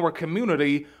reach our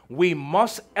community, we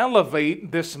must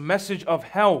elevate this message of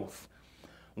health.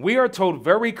 We are told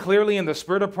very clearly in the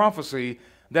spirit of prophecy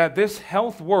that this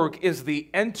health work is the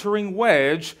entering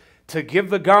wedge to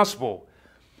give the gospel.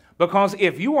 Because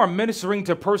if you are ministering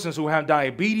to persons who have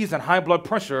diabetes and high blood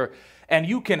pressure, and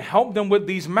you can help them with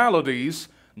these maladies,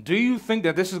 do you think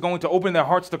that this is going to open their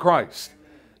hearts to Christ?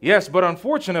 Yes, but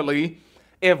unfortunately,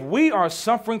 if we are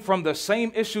suffering from the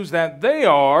same issues that they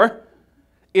are,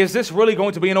 is this really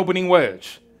going to be an opening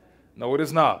wedge? No, it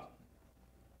is not.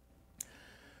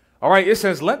 All right, it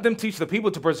says, let them teach the people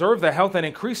to preserve their health and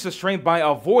increase the strength by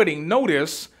avoiding,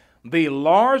 notice, the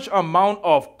large amount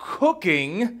of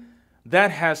cooking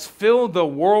that has filled the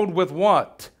world with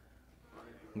what?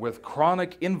 With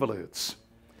chronic invalids.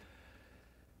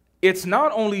 It's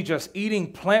not only just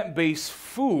eating plant-based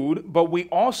food, but we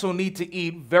also need to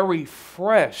eat very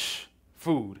fresh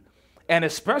food. And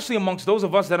especially amongst those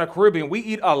of us that are Caribbean, we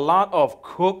eat a lot of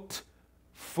cooked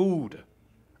food.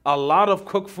 A lot of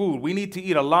cooked food. We need to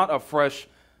eat a lot of fresh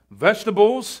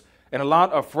vegetables and a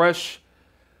lot of fresh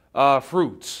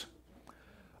fruits.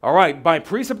 All right, by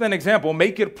precept and example,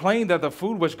 make it plain that the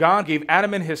food which God gave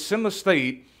Adam in his sinless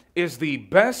state is the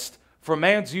best for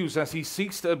man's use as he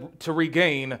seeks to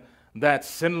regain that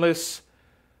sinless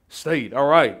state. All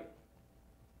right.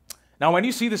 Now, when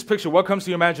you see this picture, what comes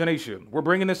to your imagination? We're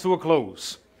bringing this to a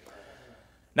close.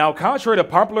 Now, contrary to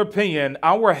popular opinion,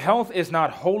 our health is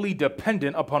not wholly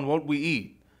dependent upon what we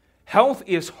eat. Health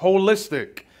is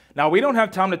holistic. Now, we don't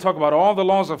have time to talk about all the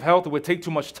laws of health. It would take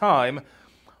too much time.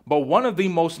 But one of the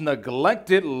most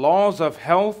neglected laws of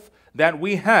health that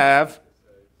we have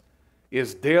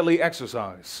is daily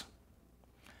exercise.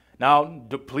 Now,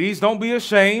 please don't be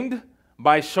ashamed.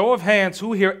 By show of hands,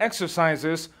 who here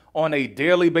exercises on a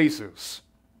daily basis?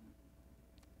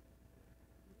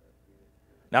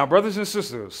 Now, brothers and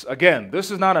sisters, again,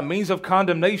 this is not a means of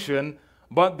condemnation,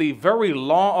 but the very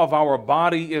law of our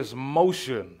body is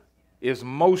motion.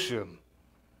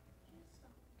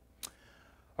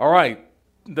 All right,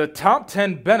 the top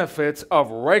 10 benefits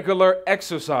of regular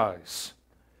exercise.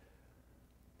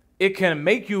 It can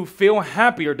make you feel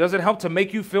happier. Does it help to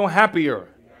make you feel happier?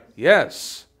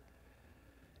 Yes.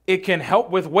 It can help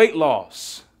with weight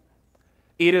loss.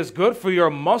 It is good for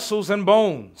your muscles and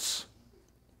bones.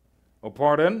 Oh,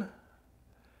 pardon?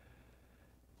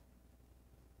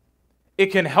 It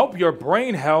can help your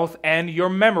brain health and your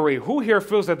memory. Who here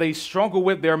feels that they struggle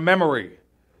with their memory?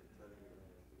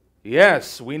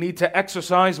 Yes, we need to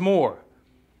exercise more.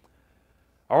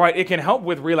 All right, it can help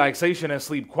with relaxation and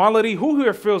sleep quality. Who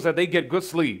here feels that they get good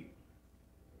sleep?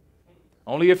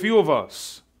 Only a few of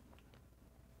us.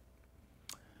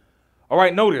 All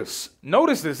right, notice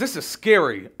this. This is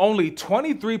scary. Only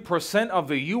 23% of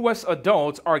the U.S.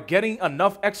 adults are getting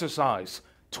enough exercise.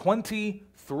 23%.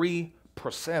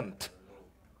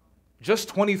 Just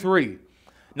 23.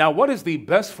 Now, what is the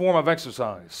best form of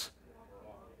exercise?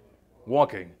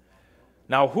 Walking.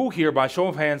 Now, who here, by show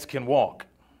of hands, can walk?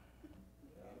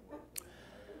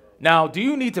 Now, do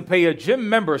you need to pay a gym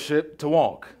membership to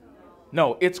walk?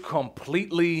 No, it's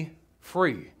completely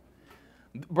free.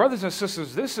 Brothers and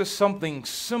sisters, this is something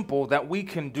simple that we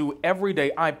can do every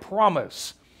day. I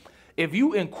promise. If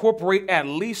you incorporate at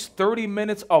least 30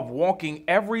 minutes of walking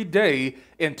every day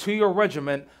into your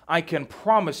regimen, I can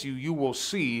promise you, you will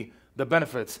see the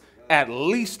benefits. At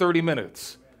least 30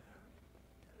 minutes.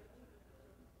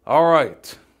 All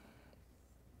right.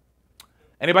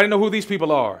 Anybody know who these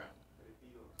people are?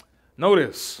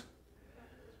 Notice.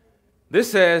 This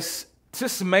says,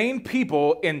 Tismain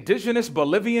people, indigenous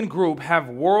Bolivian group, have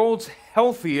world's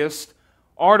healthiest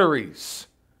arteries.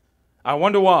 I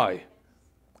wonder why.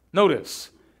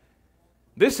 Notice.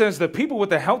 This says the people with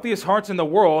the healthiest hearts in the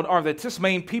world are the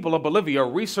Tismain people of Bolivia,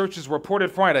 researchers reported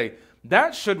Friday.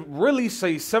 That should really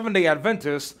say Seventh-day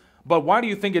Adventists, but why do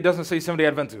you think it doesn't say Seventh-day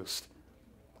Adventist?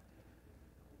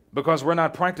 Because we're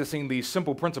not practicing these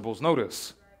simple principles.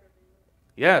 Notice.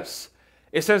 Yes.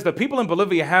 It says the people in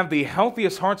Bolivia have the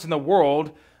healthiest hearts in the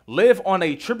world, live on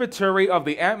a tributary of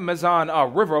the Amazon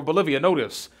River of Bolivia.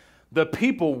 Notice. The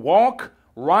people walk,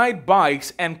 ride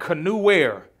bikes, and canoe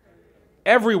where?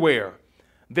 Everywhere.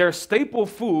 Their staple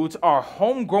foods are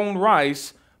homegrown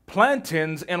rice,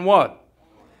 plantains, and what?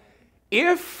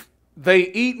 If they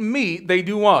eat meat, they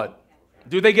do what?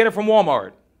 Do they get it from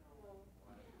Walmart?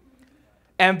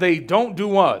 And they don't do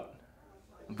what?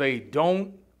 They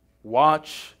don't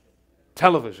watch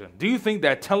television. Do you think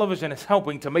that television is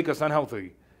helping to make us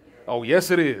unhealthy? Oh,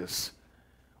 yes, it is.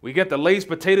 We get the Lay's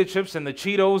potato chips and the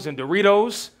Cheetos and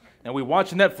Doritos, and we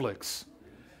watch Netflix.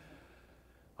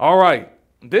 All right.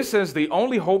 This says the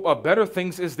only hope of better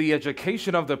things is the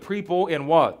education of the people in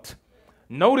what?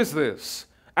 Notice this.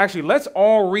 Actually, let's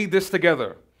all read this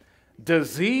together.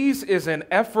 Disease is an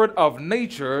effort of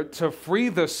nature to free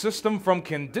the system from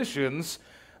conditions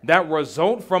that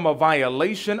result from a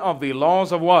violation of the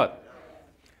laws of what?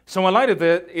 So in light of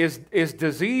that, is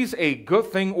disease a good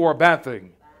thing or a bad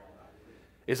thing?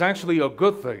 It's actually a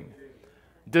good thing.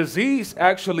 Disease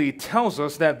actually tells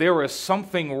us that there is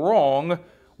something wrong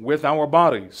with our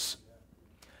bodies.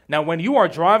 Now, when you are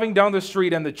driving down the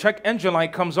street and the check engine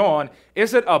light comes on,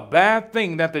 is it a bad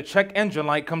thing that the check engine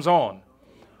light comes on?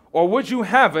 Or would you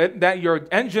have it that your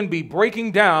engine be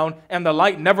breaking down and the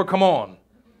light never come on?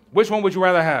 Which one would you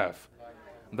rather have?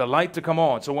 The light to come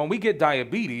on. So when we get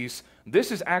diabetes,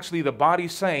 this is actually the body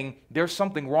saying there's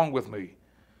something wrong with me.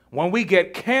 When we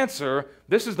get cancer,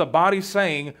 this is the body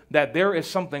saying that there is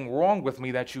something wrong with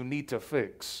me that you need to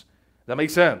fix. That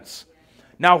makes sense?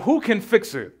 Now, who can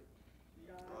fix it?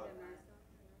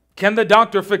 Can the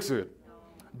doctor fix it?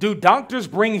 Do doctors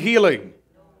bring healing?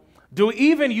 Do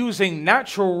even using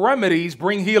natural remedies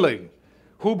bring healing?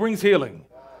 Who brings healing?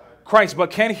 Christ.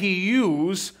 But can he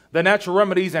use the natural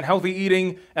remedies and healthy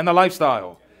eating and the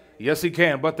lifestyle? Yes, he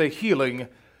can. But the healing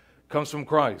comes from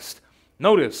Christ.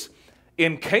 Notice,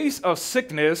 in case of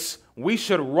sickness, we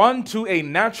should run to a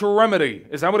natural remedy.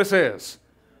 Is that what it says?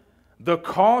 The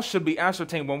cause should be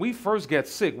ascertained. When we first get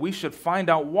sick, we should find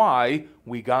out why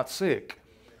we got sick.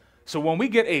 So when we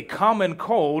get a common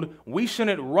cold, we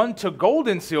shouldn't run to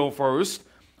Golden Seal first.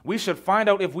 We should find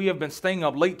out if we have been staying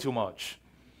up late too much,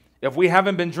 if we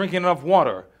haven't been drinking enough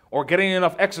water or getting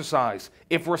enough exercise,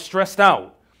 if we're stressed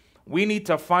out. We need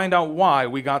to find out why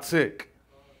we got sick.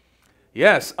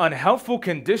 Yes, unhealthful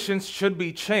conditions should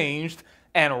be changed,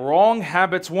 and wrong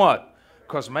habits what?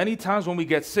 Because many times when we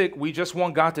get sick, we just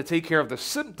want God to take care of the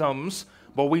symptoms,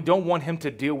 but we don't want him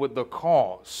to deal with the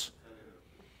cause.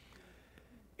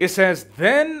 It says,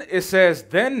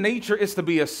 then nature is to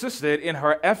be assisted in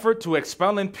her effort to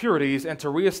expel impurities and to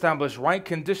reestablish right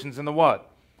conditions in the what?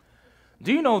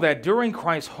 Do you know that during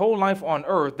Christ's whole life on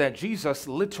earth that Jesus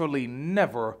literally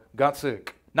never got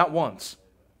sick? Not once.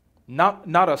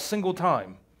 Not a single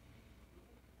time.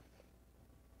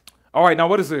 All right, now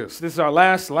what is this? This is our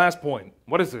last point.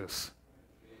 What is this?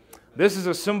 This is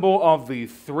a symbol of the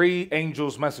three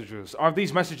angels' messages. Are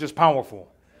these messages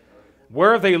powerful?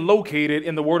 Where are they located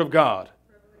in the Word of God?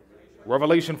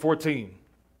 Revelation 14.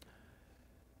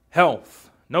 Health.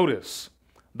 Notice,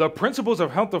 the principles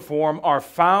of health reform are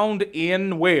found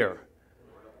in where?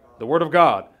 The Word of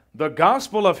God. The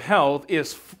gospel of health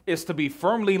is to be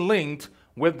firmly linked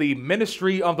with the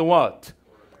ministry of the what?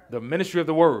 The ministry of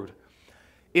the Word.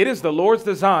 It is the Lord's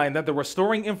design that the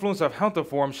restoring influence of health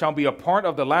reform shall be a part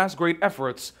of the last great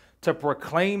efforts to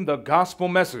proclaim the gospel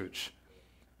message.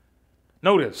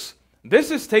 Notice,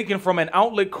 this is taken from an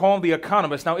outlet called The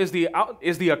Economist. Now, is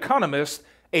The Economist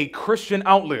a Christian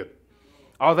outlet?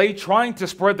 Are they trying to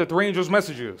spread the three angels'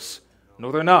 messages?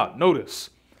 No, they're not.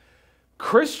 Notice,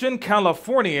 Christian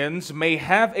Californians may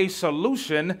have a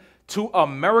solution to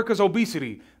America's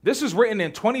obesity. This is written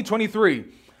in 2023.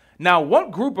 Now, what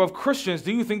group of Christians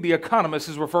do you think The Economist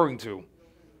is referring to?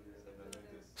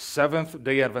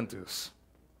 Seventh-day Adventists.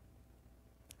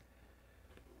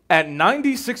 At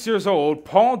 96 years old,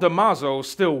 Paul Damaso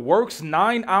still works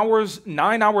 9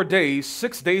 hour days,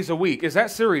 6 days a week. Is that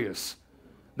serious?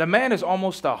 The man is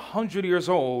almost 100 years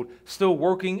old, still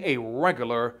working a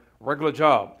regular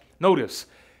job. Notice,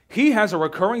 he has a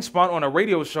recurring spot on a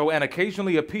radio show and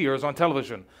occasionally appears on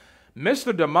television.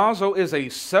 Mr. DeMazzo is a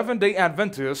Seventh-day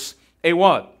Adventist. A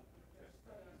what?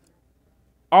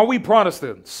 Are we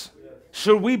Protestants?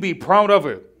 Should we be proud of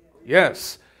it?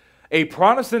 Yes. A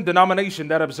Protestant denomination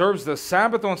that observes the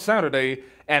Sabbath on Saturday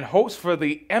and hopes for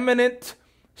the imminent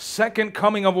second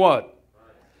coming of what?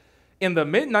 In the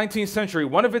mid-19th century,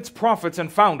 one of its prophets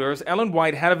and founders, Ellen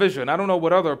White, had a vision. I don't know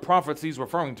what other prophets he's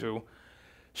referring to.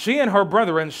 She and her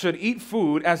brethren should eat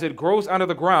food as it grows out of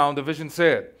the ground, the vision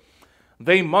said.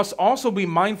 They must also be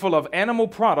mindful of animal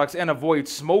products and avoid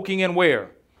smoking and where.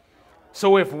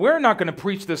 So if we're not going to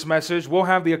preach this message, we'll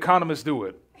have the economists do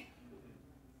it.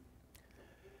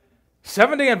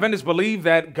 Seventh-day Adventists believe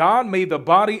that God made the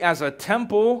body as a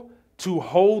temple to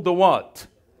hold the what?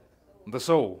 The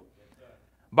soul.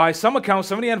 By some accounts,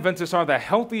 Seventh-day Adventists are the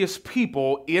healthiest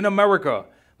people in America.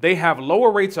 They have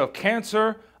lower rates of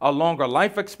cancer, a longer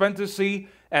life expectancy,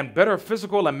 and better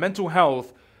physical and mental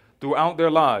health throughout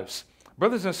their lives.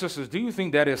 Brothers and sisters, do you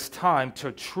think that it's time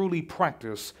to truly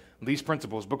practice these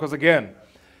principles? Because again,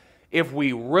 if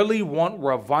we really want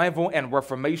revival and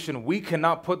reformation, we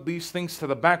cannot put these things to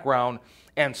the background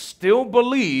and still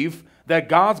believe that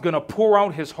God's going to pour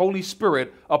out his Holy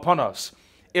Spirit upon us.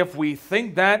 If we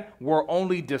think that, we're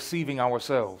only deceiving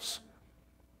ourselves.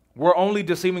 We're only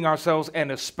deceiving ourselves, and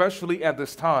especially at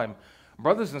this time.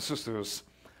 Brothers and sisters,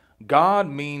 God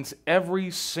means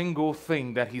every single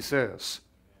thing that he says.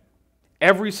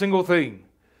 Every single thing.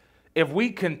 If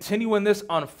we continue in this,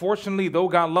 unfortunately, though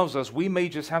God loves us, we may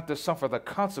just have to suffer the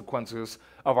consequences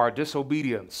of our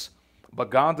disobedience. But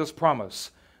God does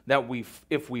promise that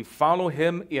if we follow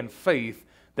him in faith,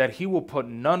 that he will put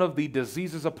none of the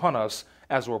diseases upon us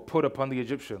as were put upon the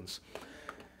Egyptians.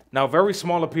 Now, very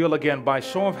small appeal again, by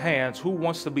show of hands, who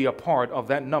wants to be a part of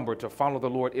that number to follow the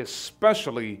Lord,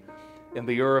 especially in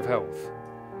the year of health?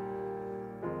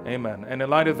 Amen. And in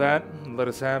light of that, let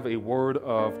us have a word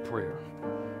of prayer.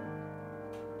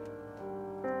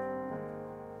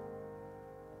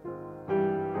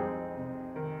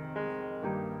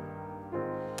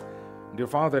 Dear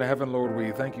Father in heaven, Lord,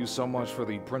 we thank you so much for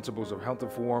the principles of health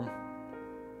reform.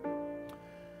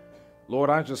 Lord,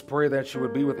 I just pray that you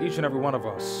would be with each and every one of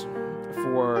us,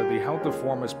 for the health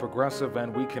reform is progressive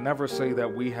and we can never say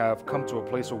that we have come to a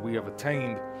place where we have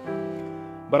attained.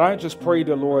 But I just pray,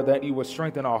 dear Lord, that you would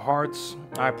strengthen our hearts.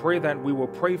 I pray that we will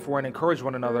pray for and encourage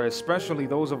one another, especially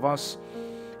those of us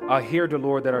here, dear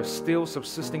Lord, that are still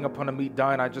subsisting upon a meat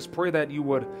diet. I just pray that you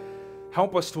would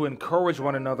help us to encourage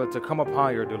one another to come up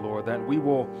higher, dear Lord, that we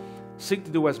will seek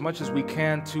to do as much as we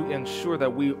can to ensure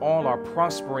that we all are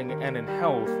prospering and in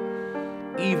health,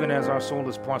 even as our soul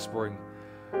is prospering.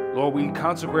 Lord, we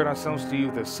consecrate ourselves to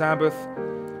you this Sabbath.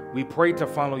 We pray to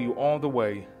follow you all the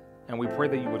way, and we pray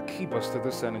that you would keep us to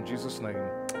this end. In Jesus' name,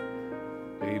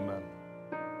 amen.